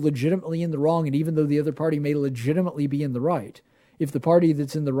they are legitimately in the wrong, and even though the other party may legitimately be in the right, if the party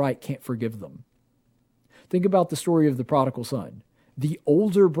that's in the right can't forgive them. Think about the story of the prodigal son. The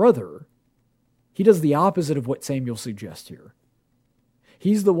older brother, he does the opposite of what Samuel suggests here.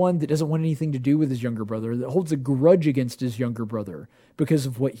 He's the one that doesn't want anything to do with his younger brother, that holds a grudge against his younger brother because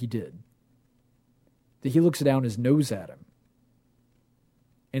of what he did. That he looks down his nose at him.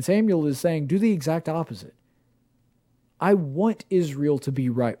 And Samuel is saying, do the exact opposite. I want Israel to be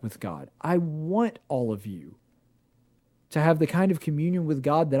right with God. I want all of you to have the kind of communion with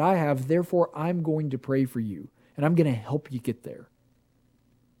God that I have. Therefore, I'm going to pray for you. and I'm going to help you get there.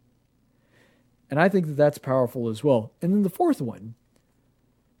 And I think that that's powerful as well. And then the fourth one,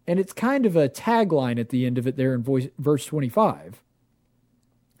 and it's kind of a tagline at the end of it there in verse 25.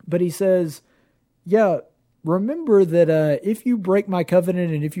 But he says, yeah, remember that if you break my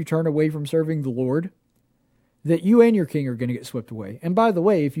covenant and if you turn away from serving the Lord, that you and your king are going to get swept away. And by the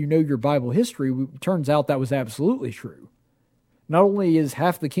way, if you know your Bible history, it turns out that was absolutely true. Not only is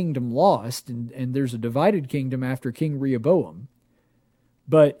half the kingdom lost, and there's a divided kingdom after King Rehoboam,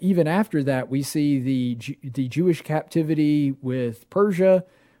 but even after that, we see the Jewish captivity with Persia,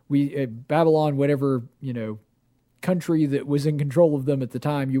 Babylon, whatever, country that was in control of them at the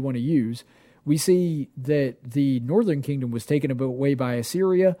time you want to use. We see that the northern kingdom was taken away by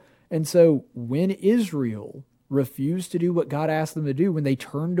Assyria. And so when Israel refused to do what God asked them to do, when they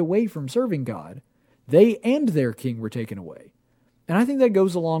turned away from serving God, they and their king were taken away. And I think that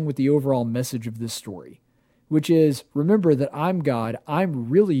goes along with the overall message of this story, which is, remember that I'm God, I'm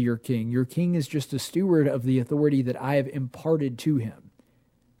really your king. Your king is just a steward of the authority that I have imparted to him.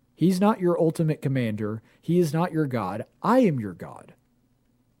 He's not your ultimate commander. He is not your God. I am your God.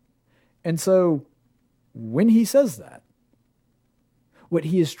 And so when he says that, what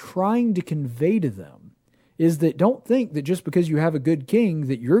he is trying to convey to them is that don't think that just because you have a good king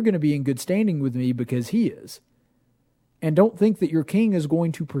that you're going to be in good standing with me because he is. And don't think that your king is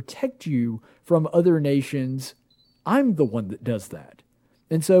going to protect you from other nations. I'm the one that does that.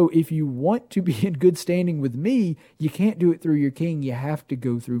 And so if you want to be in good standing with me, you can't do it through your king. You have to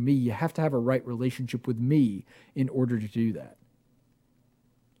go through me. You have to have a right relationship with me in order to do that.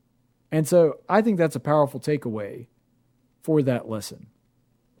 And so I think that's a powerful takeaway for that lesson.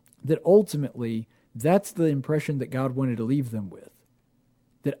 That ultimately, that's the impression that God wanted to leave them with.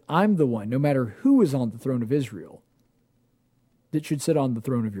 That I'm the one, no matter who is on the throne of Israel, that should sit on the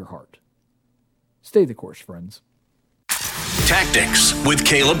throne of your heart. Stay the course, friends. Tactics with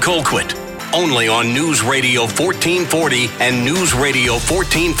Caleb Colquitt. Only on News Radio 1440 and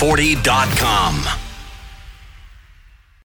NewsRadio1440.com.